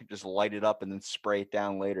thing. I can just light it up and then spray it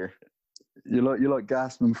down later. You're like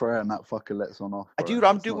gasping for air, and that fucker lets one off. Bro. Dude,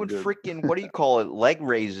 I'm doing freaking what do you call it? Leg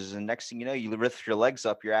raises, and next thing you know, you lift your legs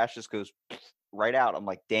up, your ass just goes right out. I'm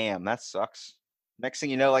like, damn, that sucks. Next thing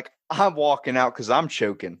you know, like I'm walking out because I'm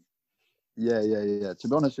choking. Yeah. To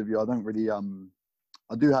be honest with you, I don't really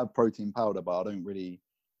I do have protein powder, but I don't really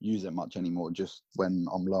use it much anymore, just when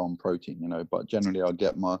I'm low on protein, but generally I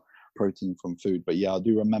get my protein from food. But yeah, I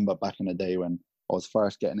do remember back in the day when I was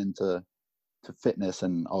first getting into fitness,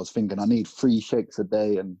 and I was thinking I need 3 shakes a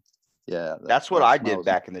day, and yeah, That's what that I did smells.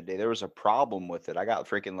 back in the day. There was a problem with it. I got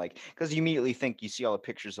freaking like, because you immediately think you see all the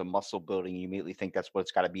pictures of muscle building, you immediately think that's what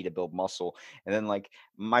it's got to be to build muscle. And then like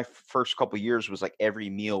my first couple years was like every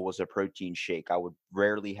meal was a protein shake. I would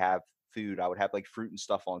rarely have food. I would have like fruit and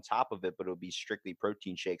stuff on top of it, but it would be strictly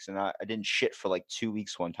protein shakes. And I didn't shit for like 2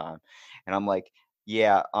 weeks one time. And I'm like,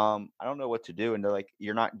 yeah, I don't know what to do. And they're like,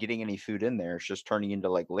 you're not getting any food in there. It's just turning into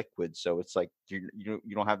like liquid. So it's like you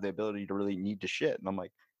don't have the ability to really need to shit. And I'm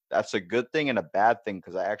like, that's a good thing and a bad thing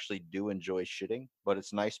because I actually do enjoy shitting, but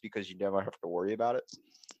it's nice because you never have to worry about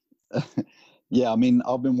it. Yeah, I mean,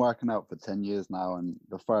 I've been working out for 10 years now, and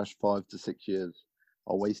the first 5 to 6 years,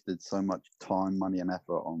 I wasted so much time, money, and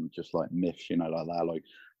effort on just like myths, like that, like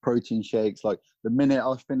protein shakes. Like the minute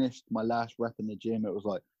I finished my last rep in the gym, it was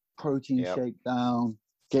like protein Yep. shake down,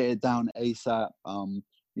 get it down ASAP.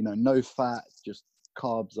 No fat, just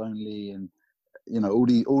carbs only, and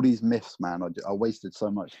all these myths, man. I wasted so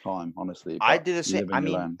much time, honestly. I But did the you same. live I and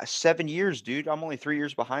you mean, learn. 7 years, dude. I'm only 3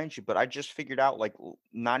 years behind you, but I just figured out like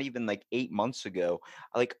not even like 8 months ago.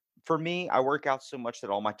 Like for me, I work out so much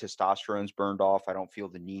that all my testosterone's burned off. I don't feel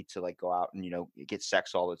the need to like go out and get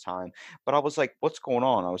sex all the time. But I was like, what's going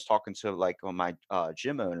on? I was talking to like my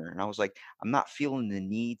gym owner, and I was like, I'm not feeling the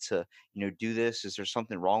need to do this. Is there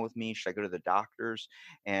something wrong with me? Should I go to the doctors?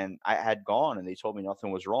 And I had gone, and they told me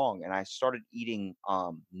nothing was wrong. And I started eating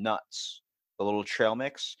nuts, the little trail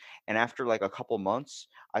mix. And after like a couple months,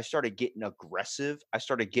 I started getting aggressive. I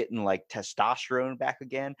started getting like testosterone back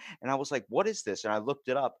again. And I was like, what is this? And I looked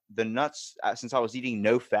it up. The nuts, since I was eating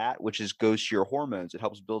no fat, which goes to your hormones, it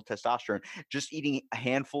helps build testosterone. Just eating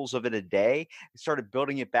handfuls of it a day, it started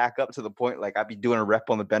building it back up to the point like I'd be doing a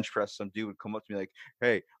rep on the bench press. Some dude would come up to me like,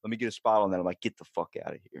 hey, let me get a spot on that. I'm like, get the fuck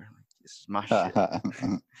out of here. Like, this is my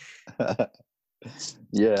shit.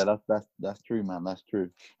 Yeah, that's true, man. That's true.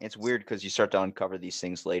 It's weird because you start to uncover these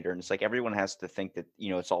things later, and it's like everyone has to think that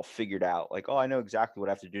it's all figured out. Like, oh, I know exactly what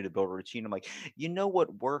I have to do to build a routine. I'm like, you know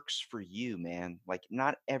what works for you, man. Like,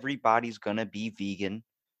 not everybody's gonna be vegan,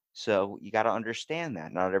 so you got to understand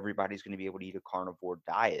that not everybody's going to be able to eat a carnivore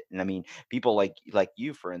diet. And I mean, people like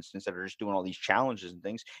you, for instance, that are just doing all these challenges and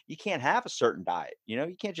things. You can't have a certain diet.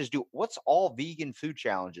 You can't just do what's all vegan food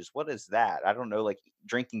challenges. What is that? I don't know, like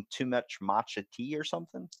drinking too much matcha tea or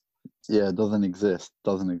something. Yeah, it doesn't exist.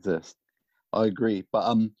 Doesn't exist. I agree.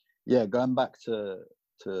 But yeah, going back to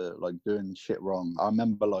like doing shit wrong. I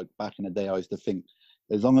remember like back in the day, I used to think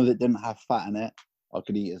as long as it didn't have fat in it, I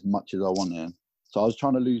could eat as much as I wanted. So I was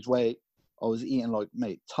trying to lose weight. I was eating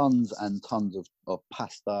like tons and tons of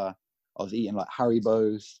pasta. I was eating like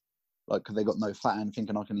Haribos, like because they got no fat in,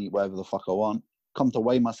 thinking I can eat whatever the fuck I want. Come to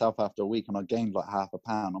weigh myself after a week, and I gained like half a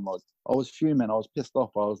pound. I'm like, I was fuming. I was pissed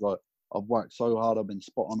off. I was like, I've worked so hard. I've been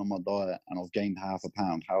spot on my diet, and I've gained half a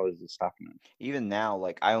pound. How is this happening? Even now,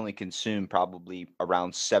 like I only consume probably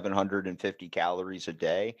around 750 calories a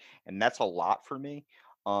day, and that's a lot for me.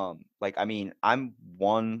 Like I mean, I'm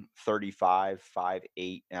 135,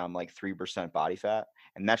 5'8", and I'm like 3% body fat.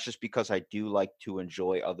 And that's just because I do like to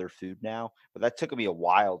enjoy other food now. But that took me a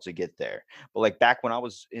while to get there. But like back when I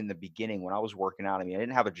was in the beginning, when I was working out, I mean, I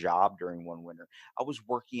didn't have a job during one winter. I was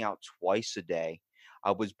working out twice a day.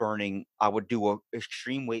 I would do a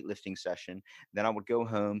extreme weightlifting session. Then I would go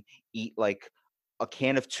home, eat like a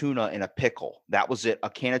can of tuna and a pickle. That was it. A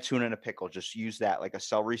can of tuna and a pickle. Just use that like a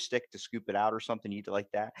celery stick to scoop it out or something. Eat it like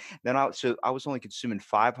that. So I was only consuming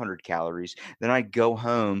 500 calories. Then I'd go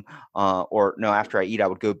home, or no, after I eat, I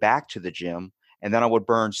would go back to the gym. And then I would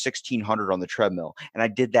burn 1,600 on the treadmill. And I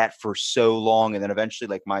did that for so long. And then eventually,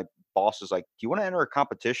 like my boss is like, "Do you want to enter a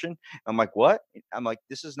competition?" I'm like, "What?" I'm like,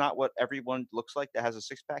 "This is not what everyone looks like that has a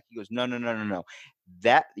six pack." He goes, "No, no, no, no, no.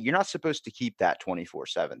 That you're not supposed to keep that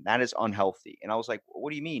 24/7. That is unhealthy." And I was like, "What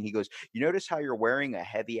do you mean?" He goes, "You notice how you're wearing a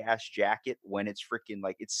heavy ass jacket when it's freaking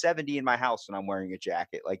like it's 70 in my house and I'm wearing a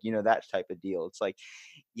jacket, like that type of deal." It's like,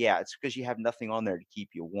 yeah, it's because you have nothing on there to keep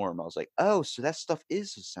you warm. I was like, "Oh, so that stuff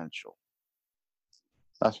is essential."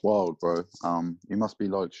 That's wild, bro. You must be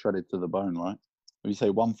like shredded to the bone, right? Would you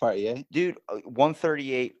say 138? Dude,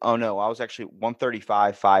 138. Oh no, I was actually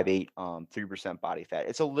 135, 5'8", 3% body fat.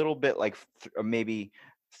 It's a little bit like maybe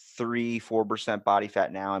 3, 4% body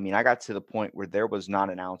fat now. I mean, I got to the point where there was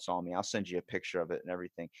not an ounce on me. I'll send you a picture of it and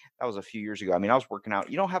everything. That was a few years ago. I mean, I was working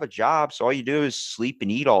out. You don't have a job, so all you do is sleep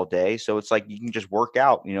and eat all day. So it's like you can just work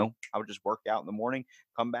out. I would just work out in the morning,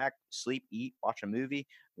 come back, sleep, eat, watch a movie,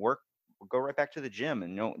 work. would go right back to the gym.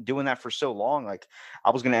 And doing that for so long, like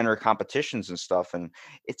I was going to enter competitions and stuff. And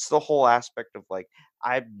it's the whole aspect of like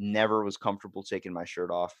I never was comfortable taking my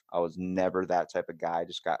shirt off. I was never that type of guy. I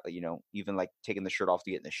just got, even like taking the shirt off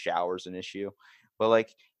to get in the shower is an issue. But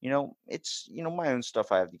like, it's my own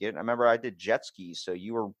stuff I have to get. I remember I did jet skis, so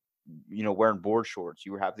you were wearing board shorts.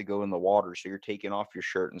 You were have to go in the water, so you're taking off your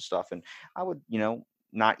shirt and stuff. And I would,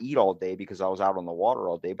 not eat all day because I was out on the water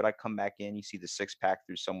all day. But I come back in, you see the six pack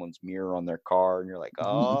through someone's mirror on their car, and you're like,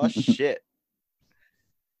 oh shit.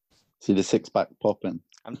 See the six pack popping.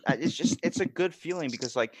 It's a good feeling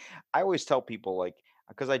because like I always tell people like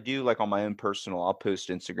because I do like on my own personal, I'll post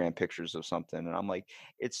Instagram pictures of something, and I'm like,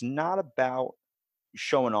 it's not about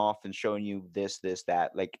showing off and showing you this,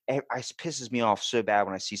 that. Like, pisses me off so bad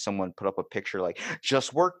when I see someone put up a picture like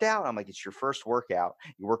just worked out. I'm like, it's your first workout.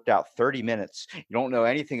 You worked out 30 minutes. You don't know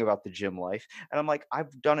anything about the gym life. And I'm like,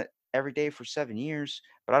 I've done it every day for 7 years,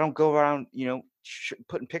 but I don't go around,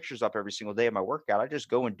 putting pictures up every single day of my workout. I just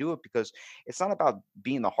go and do it because it's not about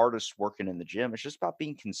being the hardest working in the gym. It's just about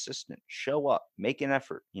being consistent. Show up, make an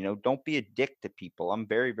effort. Don't be a dick to people. I'm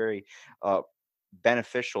very, very uh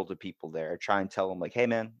beneficial to people there. I try and tell them like, hey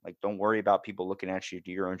man, like don't worry about people looking at you.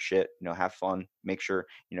 Do your own shit. Have fun. Make sure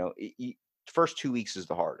first 2 weeks is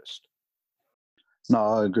the hardest. No,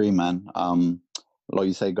 I agree, man. Like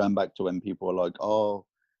you say, going back to when people are like, oh,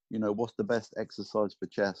 what's the best exercise for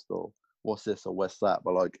chest, or what's this or what's that?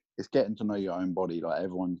 But like, it's getting to know your own body. Like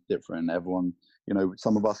everyone's different. Everyone,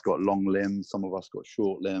 some of us got long limbs, some of us got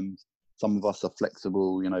short limbs, some of us are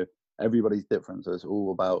flexible. Everybody's different. So it's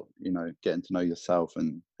all about getting to know yourself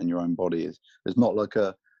and your own body. It's not like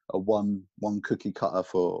a one cookie cutter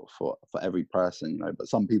for every person. But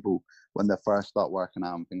some people, when they first start working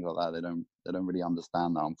out and things like that, they don't really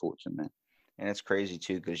understand that, unfortunately. And it's crazy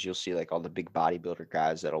too because you'll see like all the big bodybuilder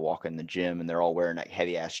guys that'll walk in the gym and they're all wearing like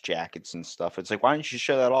heavy ass jackets and stuff. It's like, why don't you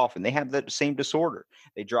show that off? And they have that same disorder.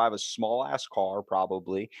 They drive a small ass car,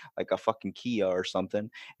 probably like a fucking Kia or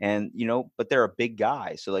something. And but they're a big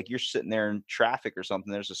guy. So like you're sitting there in traffic or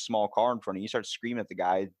something, there's a small car in front of you, you start screaming at the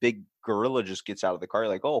guy, big gorilla just gets out of the car.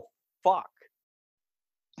 You're like, oh fuck.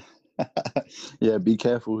 Yeah, be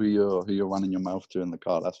careful who you're running your mouth to in the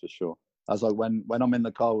car. That's for sure. That's like when I'm in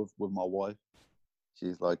the car with my wife.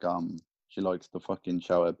 She's like, she likes to fucking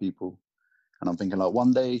shout at people, and I'm thinking like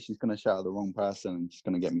one day she's gonna shout at the wrong person and she's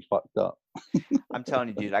gonna get me fucked up. I'm telling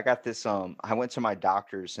you, dude, I got this. I went to my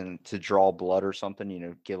doctor's and to draw blood or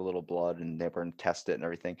something, give a little blood and they were and test it and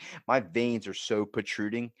everything. My veins are so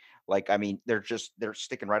protruding. Like, I mean, they're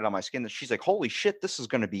sticking right on my skin. She's like, holy shit, this is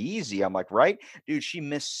gonna be easy. I'm like, right? Dude, she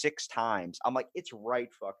missed 6 times. I'm like, it's right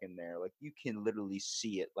fucking there. Like, you can literally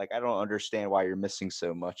see it. Like, I don't understand why you're missing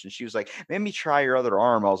so much. And she was like, let me try your other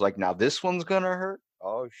arm. I was like, now this one's gonna hurt.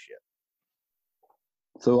 Oh shit.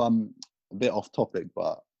 So a bit off topic,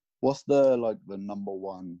 but what's the number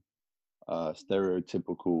one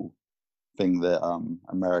stereotypical thing that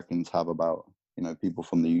Americans have about people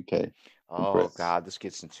from the UK, the Oh Brits? God, this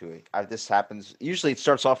gets into it. This happens. Usually, it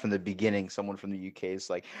starts off in the beginning. Someone from the UK is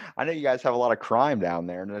like, "I know you guys have a lot of crime down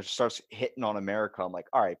there," and it starts hitting on America. I'm like,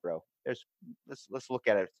 "All right, bro. Let's look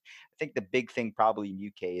at it." I think the big thing probably in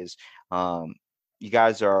UK is, you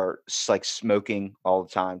guys are like smoking all the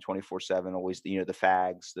time, 24/7. Always, the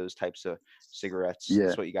fags, those types of cigarettes. Yeah,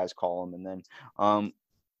 That's what you guys call them. And then,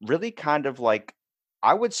 really kind of like,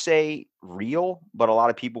 I would say real, but a lot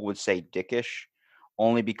of people would say dickish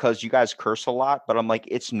only because you guys curse a lot, but I'm like,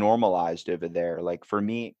 it's normalized over there. Like for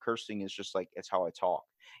me, cursing is just like it's how I talk.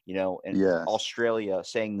 In yeah, Australia,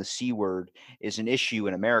 saying the C word is an issue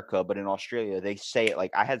in America, but in Australia, they say it like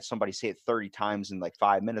I had somebody say it 30 times in like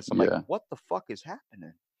 5 minutes. I'm like, yeah, what the fuck is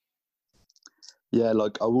happening? yeah.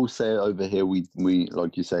 Like I will say over here, we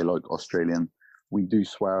like you say, like Australian, we do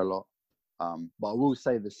swear a lot. But I will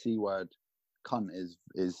say the C word, cunt, is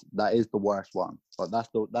that is the worst one. But that's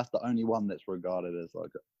the only one that's regarded as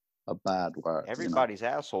like a bad word. Everybody's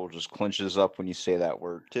asshole just clenches up when you say that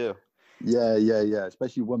word too. Yeah, yeah, yeah.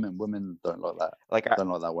 Especially women. Women don't like that. Like Don't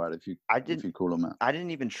like that word if you I if didn't you call them it. I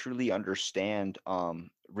didn't even truly understand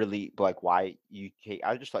really like why UK.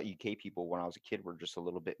 I just thought UK people when I was a kid were just a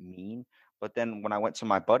little bit mean. But then when I went to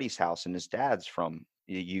my buddy's house and his dad's from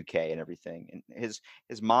the UK and everything, and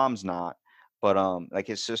his mom's not, but like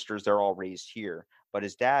his sisters, they're all raised here. But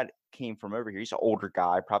his dad came from over here. He's an older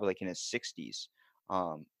guy, probably like in his 60s.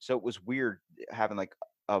 So it was weird having like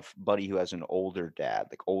a buddy who has an older dad,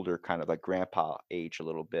 like older kind of like grandpa age a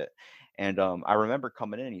little bit. And I remember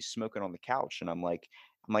coming in, he's smoking on the couch, and I'm like,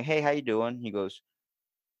 "Hey, how you doing?" He goes,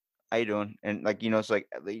 how you doing? And like, it's like,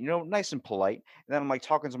 nice and polite. And then I'm like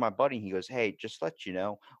talking to my buddy. He goes, hey, just let you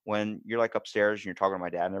know, when you're like upstairs and you're talking to my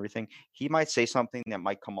dad and everything, he might say something that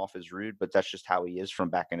might come off as rude, but that's just how he is from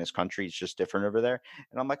back in his country. It's just different over there.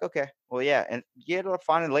 And I'm like, okay, well, yeah. And you end up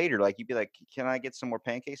finding later, like you'd be like, can I get some more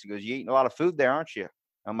pancakes? He goes, you eating a lot of food there, aren't you?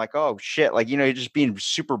 I'm like, oh shit. Like, you're just being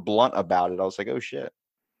super blunt about it. I was like, oh shit.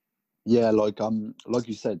 Yeah, like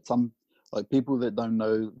you said, some like people that don't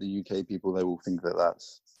know the UK people, they will think that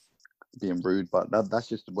that's being rude, but that's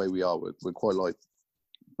just the way we are. We're quite like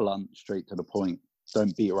blunt, straight to the point.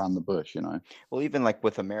 Don't beat around the bush, you know. Well, even like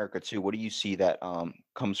with America too, what do you see that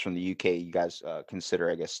comes from the UK? You guys consider,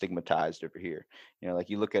 I guess, stigmatized over here. Like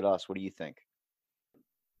you look at us. What do you think?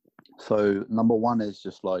 So number one is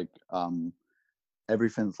just like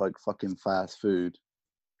everything's like fucking fast food.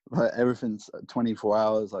 Like everything's 24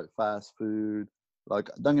 hours, like fast food. Like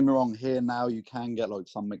don't get me wrong, here now you can get like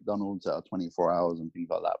some McDonald's that are 24 hours and things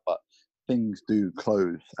like that, but things do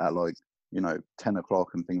close at like 10 o'clock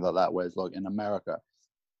and things like that. Whereas like in America,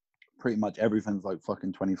 pretty much everything's like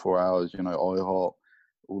fucking 24 hours. IHOP,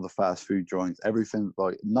 all the fast food joints, everything's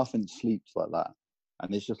like nothing sleeps like that.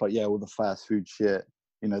 And it's just like all the fast food shit.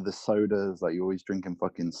 The sodas, like you're always drinking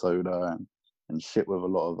fucking soda and shit with a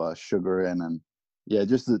lot of sugar in, and yeah,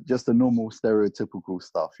 just the normal stereotypical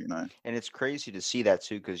stuff. And it's crazy to see that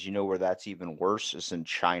too, because where that's even worse is in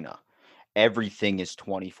China. Everything is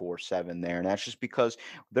 24/7 there, and that's just because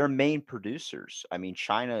they're main producers. I mean,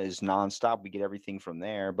 China is nonstop. We get everything from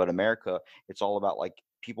there, but America, it's all about like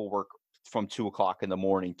people work from 2 o'clock in the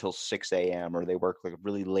morning till 6 a.m., or they work like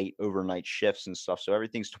really late overnight shifts and stuff. So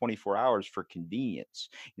everything's 24 hours for convenience.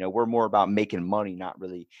 We're more about making money, not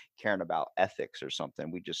really caring about ethics or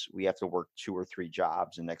something. We have to work 2 or 3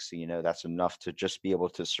 jobs, and next thing you know, that's enough to just be able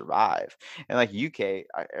to survive. And like UK,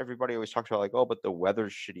 everybody always talks about like, oh, but the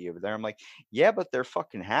weather's shitty over there. I'm like, yeah, but they're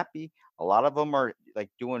fucking happy. A lot of them are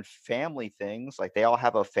like doing family things. Like they all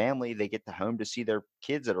have a family. They get to home to see their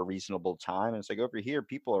kids at a reasonable time. And it's like over here,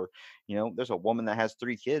 people are, there's a woman that has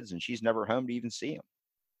 3 kids and she's never home to even see them.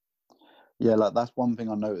 Yeah, like that's one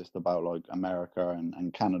thing I noticed about like America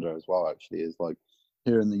and Canada as well, actually, is like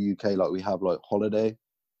here in the UK, like we have like holiday.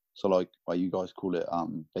 So like you guys call it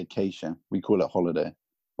vacation, we call it holiday.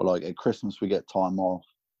 But like at Christmas we get time off,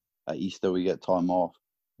 at Easter we get time off.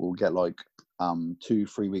 We'll get like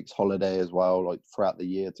 2-3 weeks holiday as well, like throughout the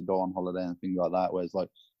year to go on holiday and things like that. Whereas like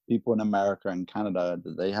people in America and Canada,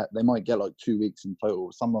 they might get like 2 weeks in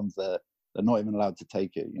total. Sometimes they're not even allowed to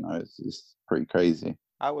take it. It's pretty crazy.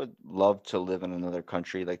 I would love to live in another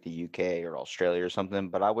country like the UK or Australia or something,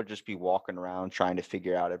 but I would just be walking around trying to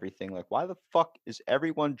figure out everything. Like, why the fuck is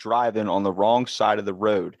everyone driving on the wrong side of the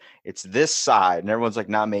road? It's this side, and everyone's like,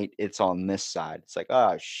 "Nah, mate, it's on this side." It's like,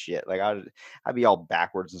 oh shit! Like I'd be all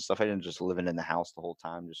backwards and stuff. I didn't just living in the house the whole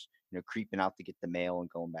time, just creeping out to get the mail and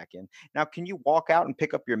going back in. Now, can you walk out and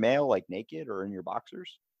pick up your mail like naked or in your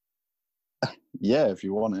boxers? Yeah, if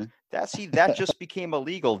you want to. That just became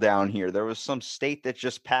illegal down here. There was some state that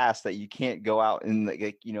just passed that you can't go out and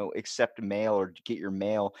like, accept mail or get your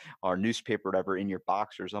mail or newspaper or whatever in your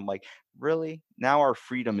boxers. I'm like, really? Now our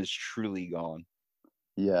freedom is truly gone.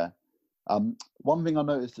 Yeah. One thing I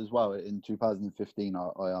noticed as well in 2015,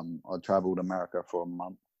 I traveled America for a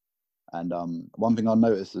month, and one thing I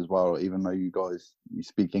noticed as well, even though you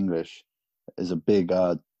speak English, is a big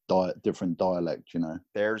different dialect,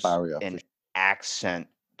 There's barrier for. an accent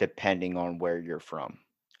depending on where you're from.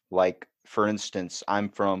 Like, for instance, I'm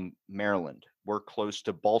from Maryland. We're close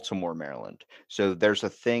to Baltimore, Maryland. So there's a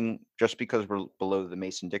thing, just because we're below the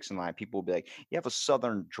Mason Dixon line, people will be like, you have a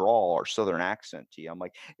southern drawl or southern accent to you. I'm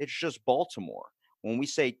like, it's just Baltimore. When we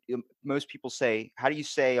say, most people say, how do you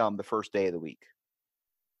say the first day of the week?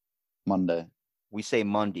 Monday. We say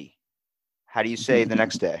Monday. How do you say the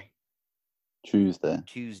next day? Tuesday.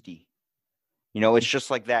 Tuesday. It's just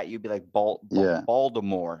like that. You'd be like Yeah.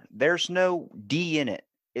 Baltimore. There's no D in it.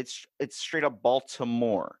 It's straight up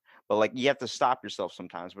Baltimore. But like you have to stop yourself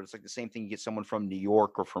sometimes. But it's like the same thing. You get someone from New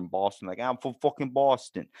York or from Boston, like I'm from fucking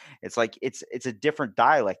Boston. It's like it's a different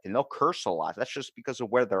dialect, and they'll curse a lot. That's just because of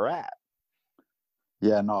where they're at.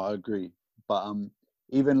 Yeah, no, I agree. But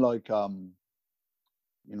even like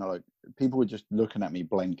like people were just looking at me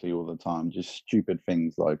blankly all the time, just stupid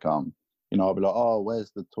things like I'll be like, oh,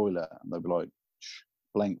 where's the toilet? And they'll be like, shh,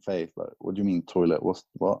 blank face, like, what do you mean toilet? What?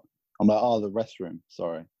 I'm like, oh, the restroom,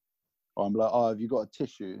 sorry. Or I'm like, oh, have you got a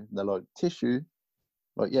tissue? They're like, tissue?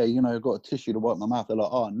 Like, yeah, I've got a tissue to wipe my mouth. They're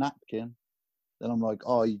like, oh, napkin. Then I'm like,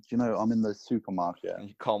 oh, I'm in the supermarket. And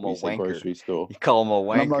you call them We a say wanker. grocery store. You call them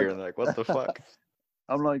a And I'm wanker, like, and they're like, what the fuck?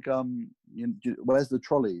 I'm like, where's the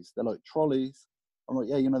trolleys? They're like, trolleys. I'm like,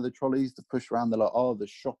 yeah, you know, the trolleys to push around. They're like, oh, the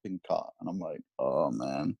shopping cart. And I'm like, oh,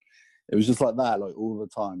 man. It was just like that, like all the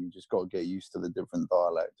time. You just got to get used to the different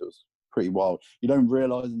dialect. It was pretty wild. You don't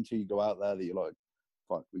realize until you go out there that you're like,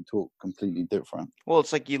 fuck, we talk completely different. Well,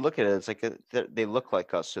 it's like you look at it, it's like they look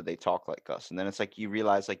like us, so they talk like us, and then it's like you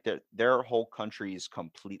realize like their whole country is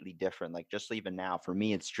completely different. Like just even now, for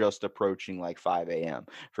me, it's just approaching like 5 a.m.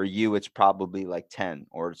 For you, it's probably like 10,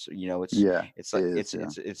 or it's Yeah, it's it like is. Yeah.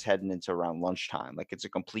 it's heading into around lunchtime. Like it's a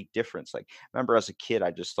complete difference. Like remember as a kid,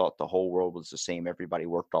 I just thought the whole world was the same. Everybody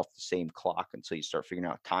worked off the same clock until you start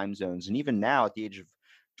figuring out time zones, and even now at the age of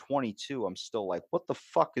 22, I'm still like, what the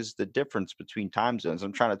fuck is the difference between time zones?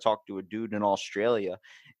 I'm trying to talk to a dude in Australia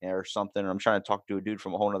or something, or I'm trying to talk to a dude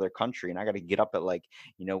from a whole other country, and I got to get up at like,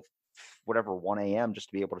 whatever 1 a.m. just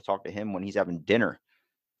to be able to talk to him when he's having dinner.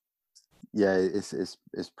 Yeah,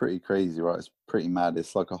 it's pretty crazy, right? It's pretty mad.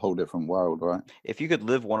 It's like a whole different world, right? If you could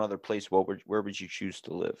live one other place, where would you choose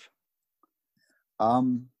to live?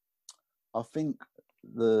 I think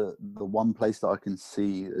the one place that I can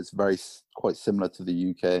see is quite similar to the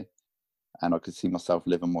UK, and I could see myself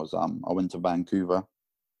living was I went to Vancouver.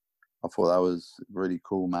 I thought that was really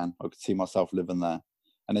cool, man. I could see myself living there,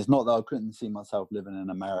 and it's not that I couldn't see myself living in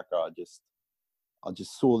America. I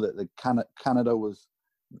just saw that the Canada was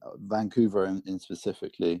Vancouver in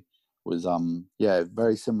specifically was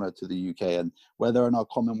very similar to the UK, and where they're in our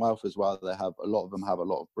Commonwealth as well. A lot of them have a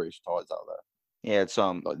lot of British ties out there. Yeah, it's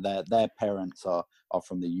Like their parents are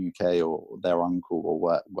from the UK or their uncle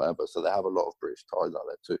or whatever, so they have a lot of British ties out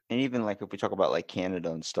there too. and even like if we talk about like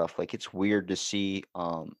Canada and stuff, like it's weird to see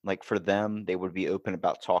like for them they would be open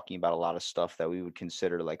about talking about a lot of stuff that we would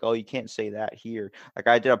consider like, oh, you can't say that here. Like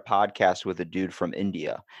I did a podcast with a dude from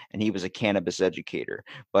India and he was a cannabis educator,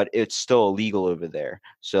 but it's still illegal over there.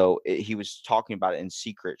 So he was talking about it in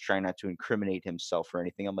secret, trying not to incriminate himself or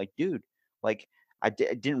anything. I'm like, dude, like I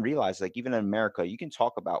didn't realize like even in America you can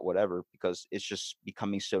talk about whatever because it's just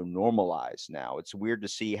becoming so normalized now. It's weird to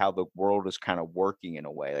see how the world is kind of working in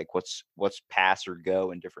a way, like what's pass or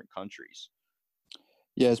go in different countries.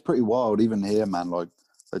 Yeah, it's pretty wild. Even here, man, like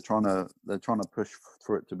they're trying to push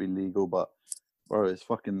for it to be legal, but bro, it's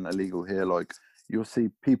fucking illegal here. Like you'll see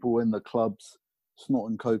people in the clubs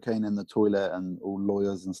snorting cocaine in the toilet, and all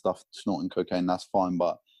lawyers and stuff snorting cocaine. That's fine,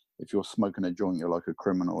 but if you're smoking a joint, you're like a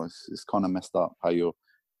criminal. It's kind of messed up how you're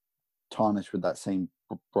tarnished with that same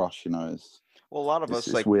brush. You know, Well, a lot of us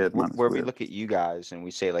it's like weird, man. It's where we weird. look at you guys and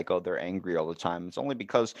we say like, oh, they're angry all the time. It's only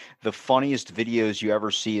because the funniest videos you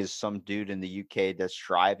ever see is some dude in the UK that's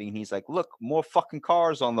driving. And he's like, look, more fucking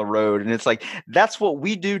cars on the road, and it's like that's what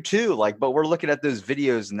we do too. Like, but we're looking at those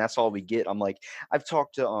videos and that's all we get. I'm like, I've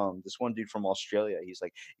talked to this one dude from Australia. He's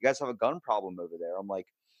like, you guys have a gun problem over there. I'm like,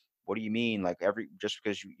 what do you mean? Like just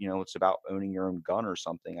because it's about owning your own gun or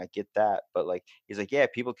something. I get that. But like he's like, yeah,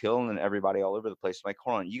 people killing and everybody all over the place. I'm like,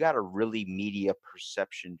 hold on, you got a really media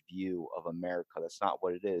perception view of America. That's not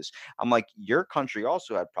what it is. I'm like, your country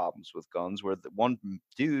also had problems with guns where the one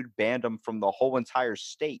dude banned them from the whole entire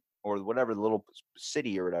state or whatever, the little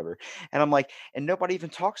city or whatever. And I'm like, and nobody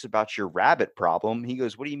even talks about your rabbit problem. He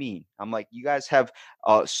goes, what do you mean? I'm like, you guys have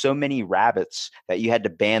so many rabbits that you had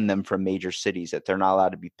to ban them from major cities that they're not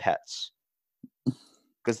allowed to be pets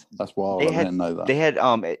because That's wild. they I had didn't know that. they had at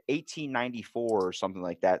 1894 or something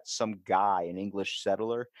like that, some guy, an English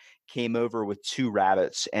settler, came over with two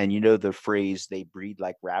rabbits, and the phrase they breed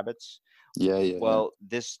like rabbits. Yeah. Well,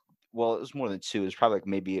 it was more than two. It was probably like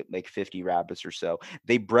maybe like 50 rabbits or so.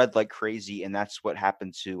 They bred like crazy, and that's what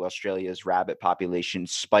happened to Australia's rabbit population.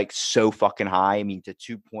 Spiked so fucking high. I mean, to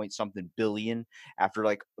 2 point something billion after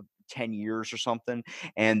like 10 years or something.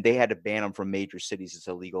 And they had to ban them from major cities. It's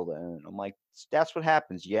illegal to own. I'm like, that's what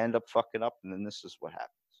happens. You end up fucking up, and then this is what happens.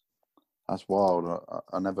 That's wild.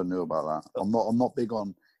 I never knew about that. I'm not big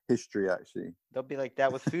on history actually. They'll be like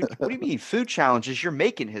that with food. What do you mean food challenges? You're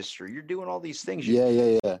making history. You're doing all these things.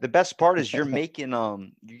 Yeah. The best part is you're getting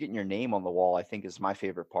your name on the wall. I think is my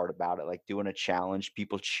favorite part about it. Like doing a challenge,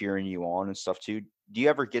 people cheering you on and stuff too. Do you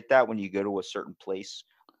ever get that when you go to a certain place?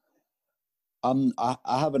 I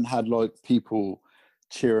haven't had like people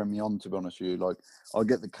cheering me on, to be honest with you. Like I'll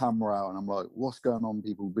get the camera out and I'm like, what's going on,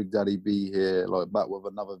 people? Big Daddy B here, like back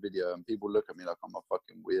with another video, and people look at me like I'm a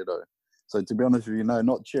fucking weirdo. So to be honest with you, no,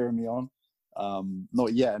 not cheering me on.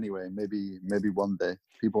 Not yet anyway. Maybe one day.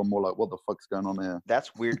 People are more like, what the fuck's going on here?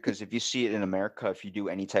 That's weird because if you see it in America, if you do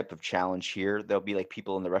any type of challenge here, there'll be like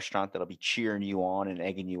people in the restaurant that'll be cheering you on and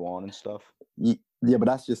egging you on and stuff. Yeah, but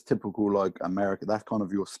that's just typical like America. That's kind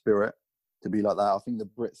of your spirit to be like that. I think the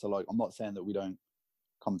Brits are like, I'm not saying that we don't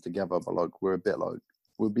come together, but like we're a bit like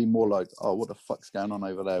we'd be more like, oh, what the fuck's going on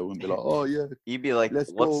over there? We wouldn't be like, oh yeah, You'd be like,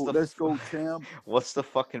 let's go, champ. what's the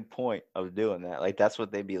fucking point of doing that? Like, that's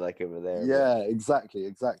what they'd be like over there. Yeah, exactly.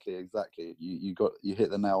 You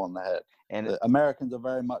hit the nail on the head. And The Americans are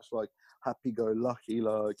very much like happy-go-lucky,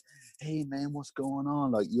 like, hey man, what's going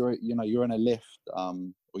on? Like you're in a lift, or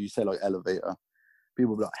you say like elevator.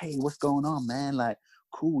 People be like, hey, what's going on, man? Like,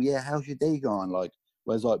 cool, yeah, how's your day going? Like,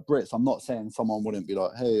 whereas like Brits, I'm not saying someone wouldn't be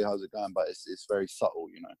like, hey, how's it going? But it's very subtle,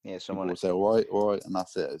 you know. yeah, People will say, all right, and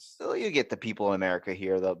that's it. So you get the people in America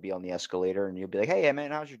here, they'll be on the escalator and you'll be like, hey, yeah,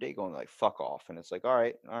 man, how's your day going? Like, fuck off. And it's like, all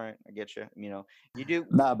right, I get you. You know, you do.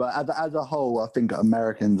 Nah, but as a whole, I think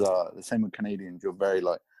Americans are the same with Canadians. You're very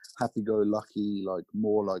like happy-go-lucky, like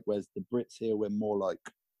more like, whereas the Brits here, we're more like,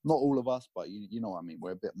 not all of us, but you know what I mean.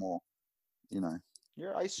 We're a bit more, you know.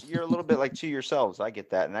 You're a little bit like to yourselves. I get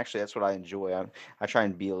that, and actually, that's what I enjoy. I try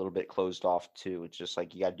and be a little bit closed off too. It's just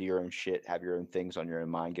like you got to do your own shit, have your own things on your own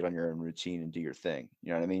mind, get on your own routine, and do your thing.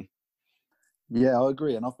 You know what I mean? Yeah, I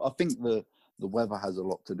agree, and I think the weather has a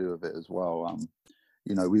lot to do with it as well.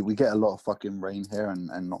 You know, we get a lot of fucking rain here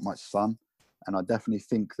and not much sun, and I definitely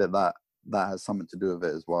think that has something to do with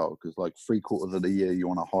it as well. Because like 3/4 of the year you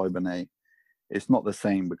want to hibernate, it's not the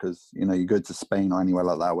same because you know you go to Spain or anywhere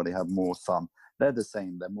like that where they have more sun. They're the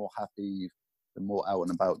same. They're more happy. They're more out and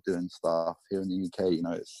about doing stuff. Here in the UK, you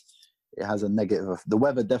know, it has a negative. The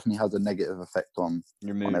weather definitely has a negative effect on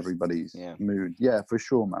Your mood. everybody's mood. Yeah, for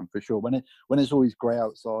sure, man, for sure. When it's always grey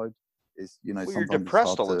outside, it's you know Well, sometimes you're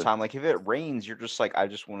depressed all the to, time. Like if it rains, you're just like, I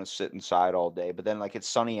just want to sit inside all day. But then like it's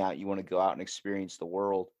sunny out, you want to go out and experience the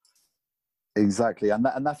world. Exactly, and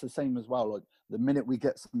that's the same as well. Like the minute we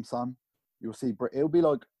get some sun, you'll see it'll be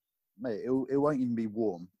like, mate, it won't even be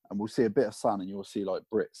warm, and we'll see a bit of sun, and you'll see like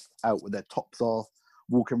Brits out with their tops off,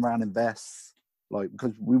 walking around in vests, like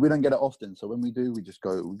because we don't get it often. So when we do, we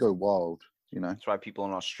go wild, you know. That's why people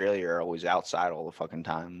in Australia are always outside all the fucking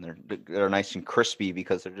time. They're nice and crispy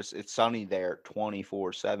because it's sunny there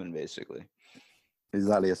 24/7 basically.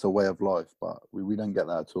 Exactly, it's a way of life, but we don't get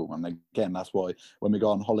that at all. And again, that's why when we go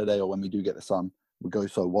on holiday or when we do get the sun, we go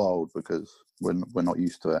so wild because we're not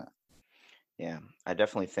used to it. Yeah, I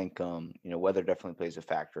definitely think weather definitely plays a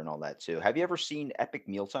factor in all that too. Have you ever seen Epic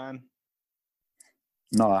Mealtime?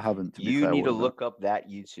 No, I haven't. To be You fair, need to what is that? look up that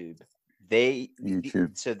YouTube.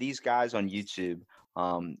 YouTube. So these guys on YouTube,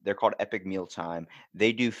 they're called Epic Mealtime.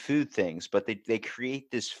 They do food things, but they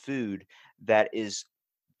create this food that is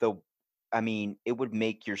the I mean, it would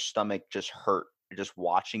make your stomach just hurt just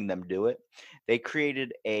watching them do it. They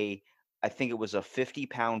created I think it was a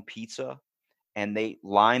 50-pound pizza, and they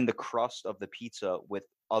lined the crust of the pizza with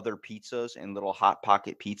other pizzas and little hot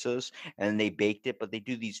pocket pizzas, and then they baked it. But they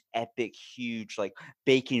do these epic, huge, like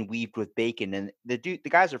bacon weaved with bacon, and the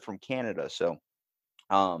guys are from Canada, so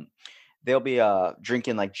um they'll be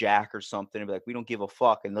drinking like Jack or something and be like, we don't give a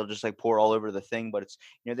fuck, and they'll just like pour all over the thing. But it's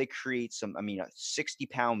they create some, I mean, a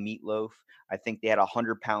 60-pound meatloaf. I think they had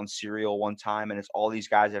 100-pound cereal one time, and it's all these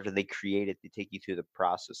guys after they create it, they take you through the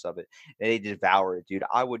process of it. And they devour it, dude.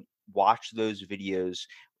 I would watch those videos,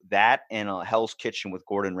 that and Hell's Kitchen with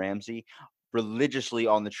Gordon Ramsay, religiously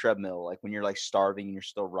on the treadmill, like when you're like starving and you're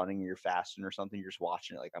still running or you're fasting or something, you're just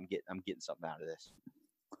watching it like I'm getting something out of this.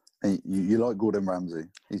 Hey, you like Gordon Ramsay?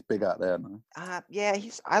 He's big out there, no? Yeah,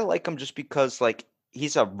 I like him just because like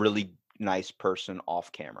he's a really nice person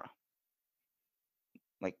off camera.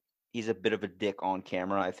 Like he's a bit of a dick on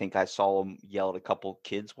camera. I think I saw him yell at a couple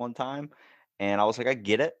kids one time, and I was like, I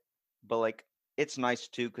get it, but like it's nice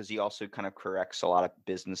too because he also kind of corrects a lot of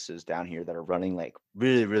businesses down here that are running like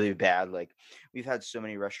really, really bad. Like we've had so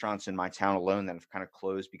many restaurants in my town alone that have kind of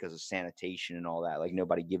closed because of sanitation and all that. Like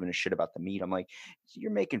nobody giving a shit about the meat. I'm like,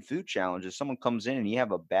 you're making food challenges. Someone comes in and you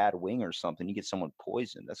have a bad wing or something, you get someone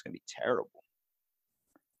poisoned. That's gonna be terrible.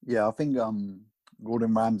 Yeah, I think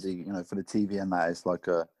Gordon Ramsay, you know, for the TV and that, it's like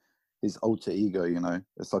his alter ego, you know,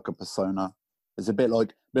 it's like a persona. It's a bit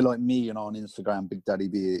like me, you know, on Instagram, Big Daddy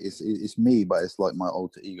B. It's me, but it's like my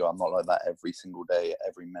alter ego. I'm not like that every single day,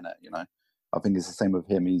 every minute, you know. I think it's the same with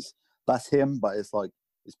him. That's him, but it's like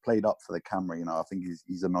it's played up for the camera, you know. I think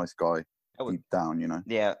he's a nice guy I would deep down, you know.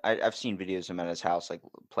 Yeah, I've seen videos of him at his house, like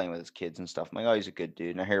playing with his kids and stuff. I'm like, oh, he's a good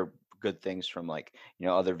dude. And I hear good things from like,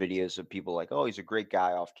 other videos of people like, oh, he's a great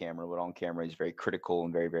guy off camera, but on camera, he's very critical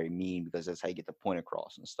and very, very mean because that's how you get the point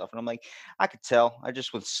across and stuff. And I'm like, I could tell. I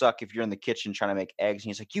just would suck if you're in the kitchen trying to make eggs and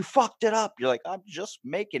he's like, you fucked it up. You're like, I'm just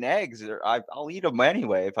making eggs. I'll eat them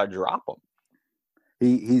anyway if I drop them.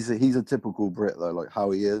 He's a typical Brit though, like how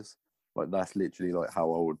he is. Like that's literally like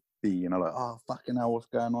how I would be, you know, like, oh fucking hell, what's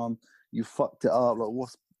going on? You fucked it up. Like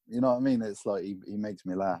You know what I mean? It's like he makes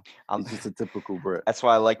me laugh. I'm, He's just a typical Brit. that's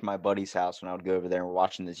why I liked my buddy's house when I would go over there and we're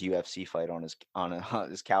watching this UFC fight on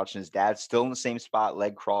his couch, and his dad's still in the same spot,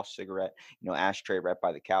 leg crossed, cigarette, ashtray right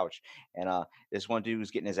by the couch. And this one dude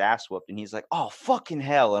was getting his ass whooped, and he's like, "Oh fucking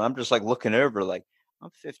hell!" And I'm just like looking over, like,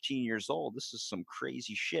 I'm 15 years old. This is some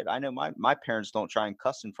crazy shit. I know my parents don't try and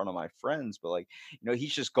cuss in front of my friends, but like,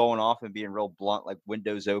 he's just going off and being real blunt, like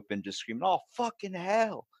windows open, just screaming, "Oh fucking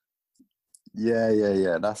hell!"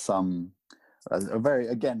 Yeah. That's a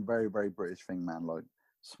very very British thing, man. Like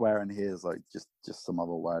swearing here is like just some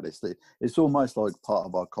other word. It's almost like part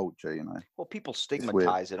of our culture, you know. Well, people It's weird.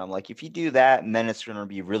 stigmatize it. I'm like, if you do that, and then it's going to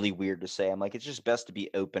be really weird to say. I'm like, it's just best to be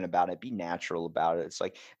open about it, be natural about it. It's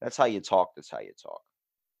like that's how you talk. That's how you talk.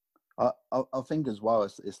 I think as well,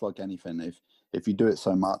 it's like anything. If you do it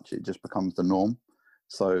so much, it just becomes the norm.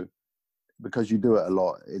 So because you do it a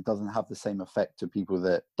lot, it doesn't have the same effect to people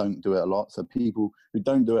that don't do it a lot. So people who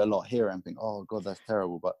don't do it a lot hear it and think, "Oh God, that's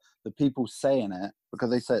terrible." But the people saying it, because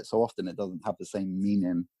they say it so often, it doesn't have the same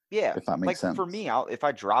meaning. Yeah, If that like makes sense. for me, if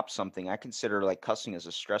I drop something, I consider like cussing as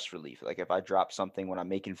a stress relief. Like if I drop something when I'm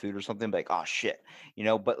making food or something, like, oh shit,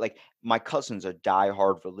 But like my cousin's a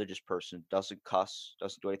diehard religious person, doesn't cuss,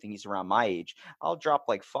 doesn't do anything. He's around my age. I'll drop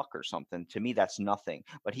like fuck or something. To me, that's nothing.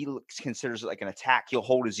 But he considers it like an attack. He'll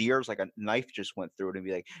hold his ears like a knife just went through it and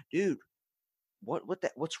be like, dude,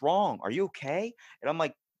 what's wrong? Are you okay? And I'm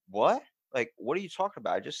like, what? Like, what are you talking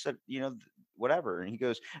about? I just said, whatever. And he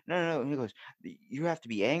goes, no. And he goes, you have to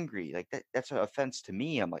be angry. Like that's an offense to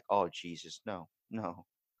me. I'm like, oh Jesus, no, no.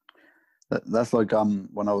 That's like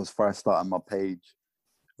when I was first starting my page.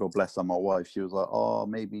 God bless her, my wife. She was like, "Oh,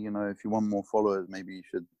 maybe if you want more followers, maybe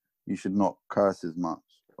you should not curse as much."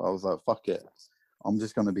 I was like, "Fuck it, I'm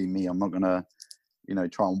just gonna be me. I'm not gonna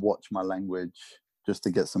try and watch my language just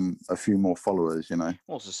to get a few more followers."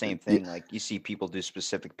 Well, it's the same thing. Like you see people do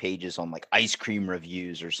specific pages on like ice cream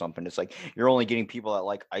reviews or something. It's like you're only getting people that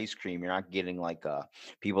like ice cream. You're not getting like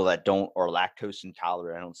people that don't or lactose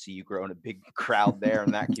intolerant. I don't see you growing a big crowd there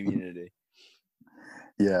in that community.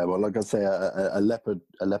 Yeah, well, like I say, a leopard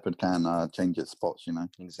can change its spots.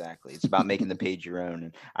 Exactly. It's about making the page your own.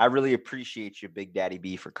 And I really appreciate you, Big Daddy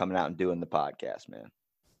B, for coming out and doing the podcast, man.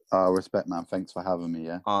 Respect, man. Thanks for having me.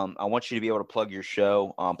 Yeah. I want you to be able to plug your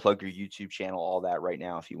show, plug your YouTube channel, all that right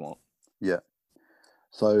now if you want. Yeah.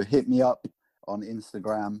 So hit me up on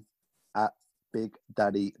Instagram at Big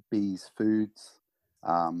Daddy B's Foods,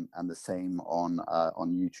 and the same on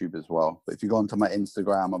YouTube as well. But if you go onto my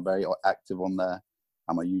Instagram, I'm very active on there,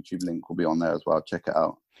 and my YouTube link will be on there as well. Check it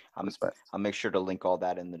out. Respect. I'll make sure to link all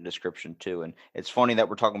that in the description too. And it's funny that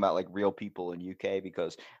we're talking about like real people in UK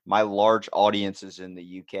because my large audience is in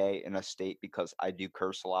the UK in a state because I do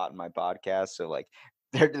curse a lot in my podcast. So like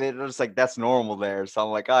they're just like that's normal there. So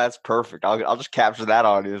I'm like, oh, that's perfect. I'll just capture that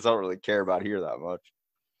audience. I don't really care about here that much.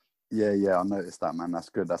 Yeah, I noticed that, man. That's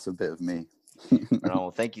good. That's a bit of me.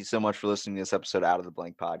 Well, thank you so much for listening to this episode Out of the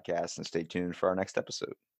Blank podcast, and stay tuned for our next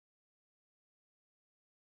episode.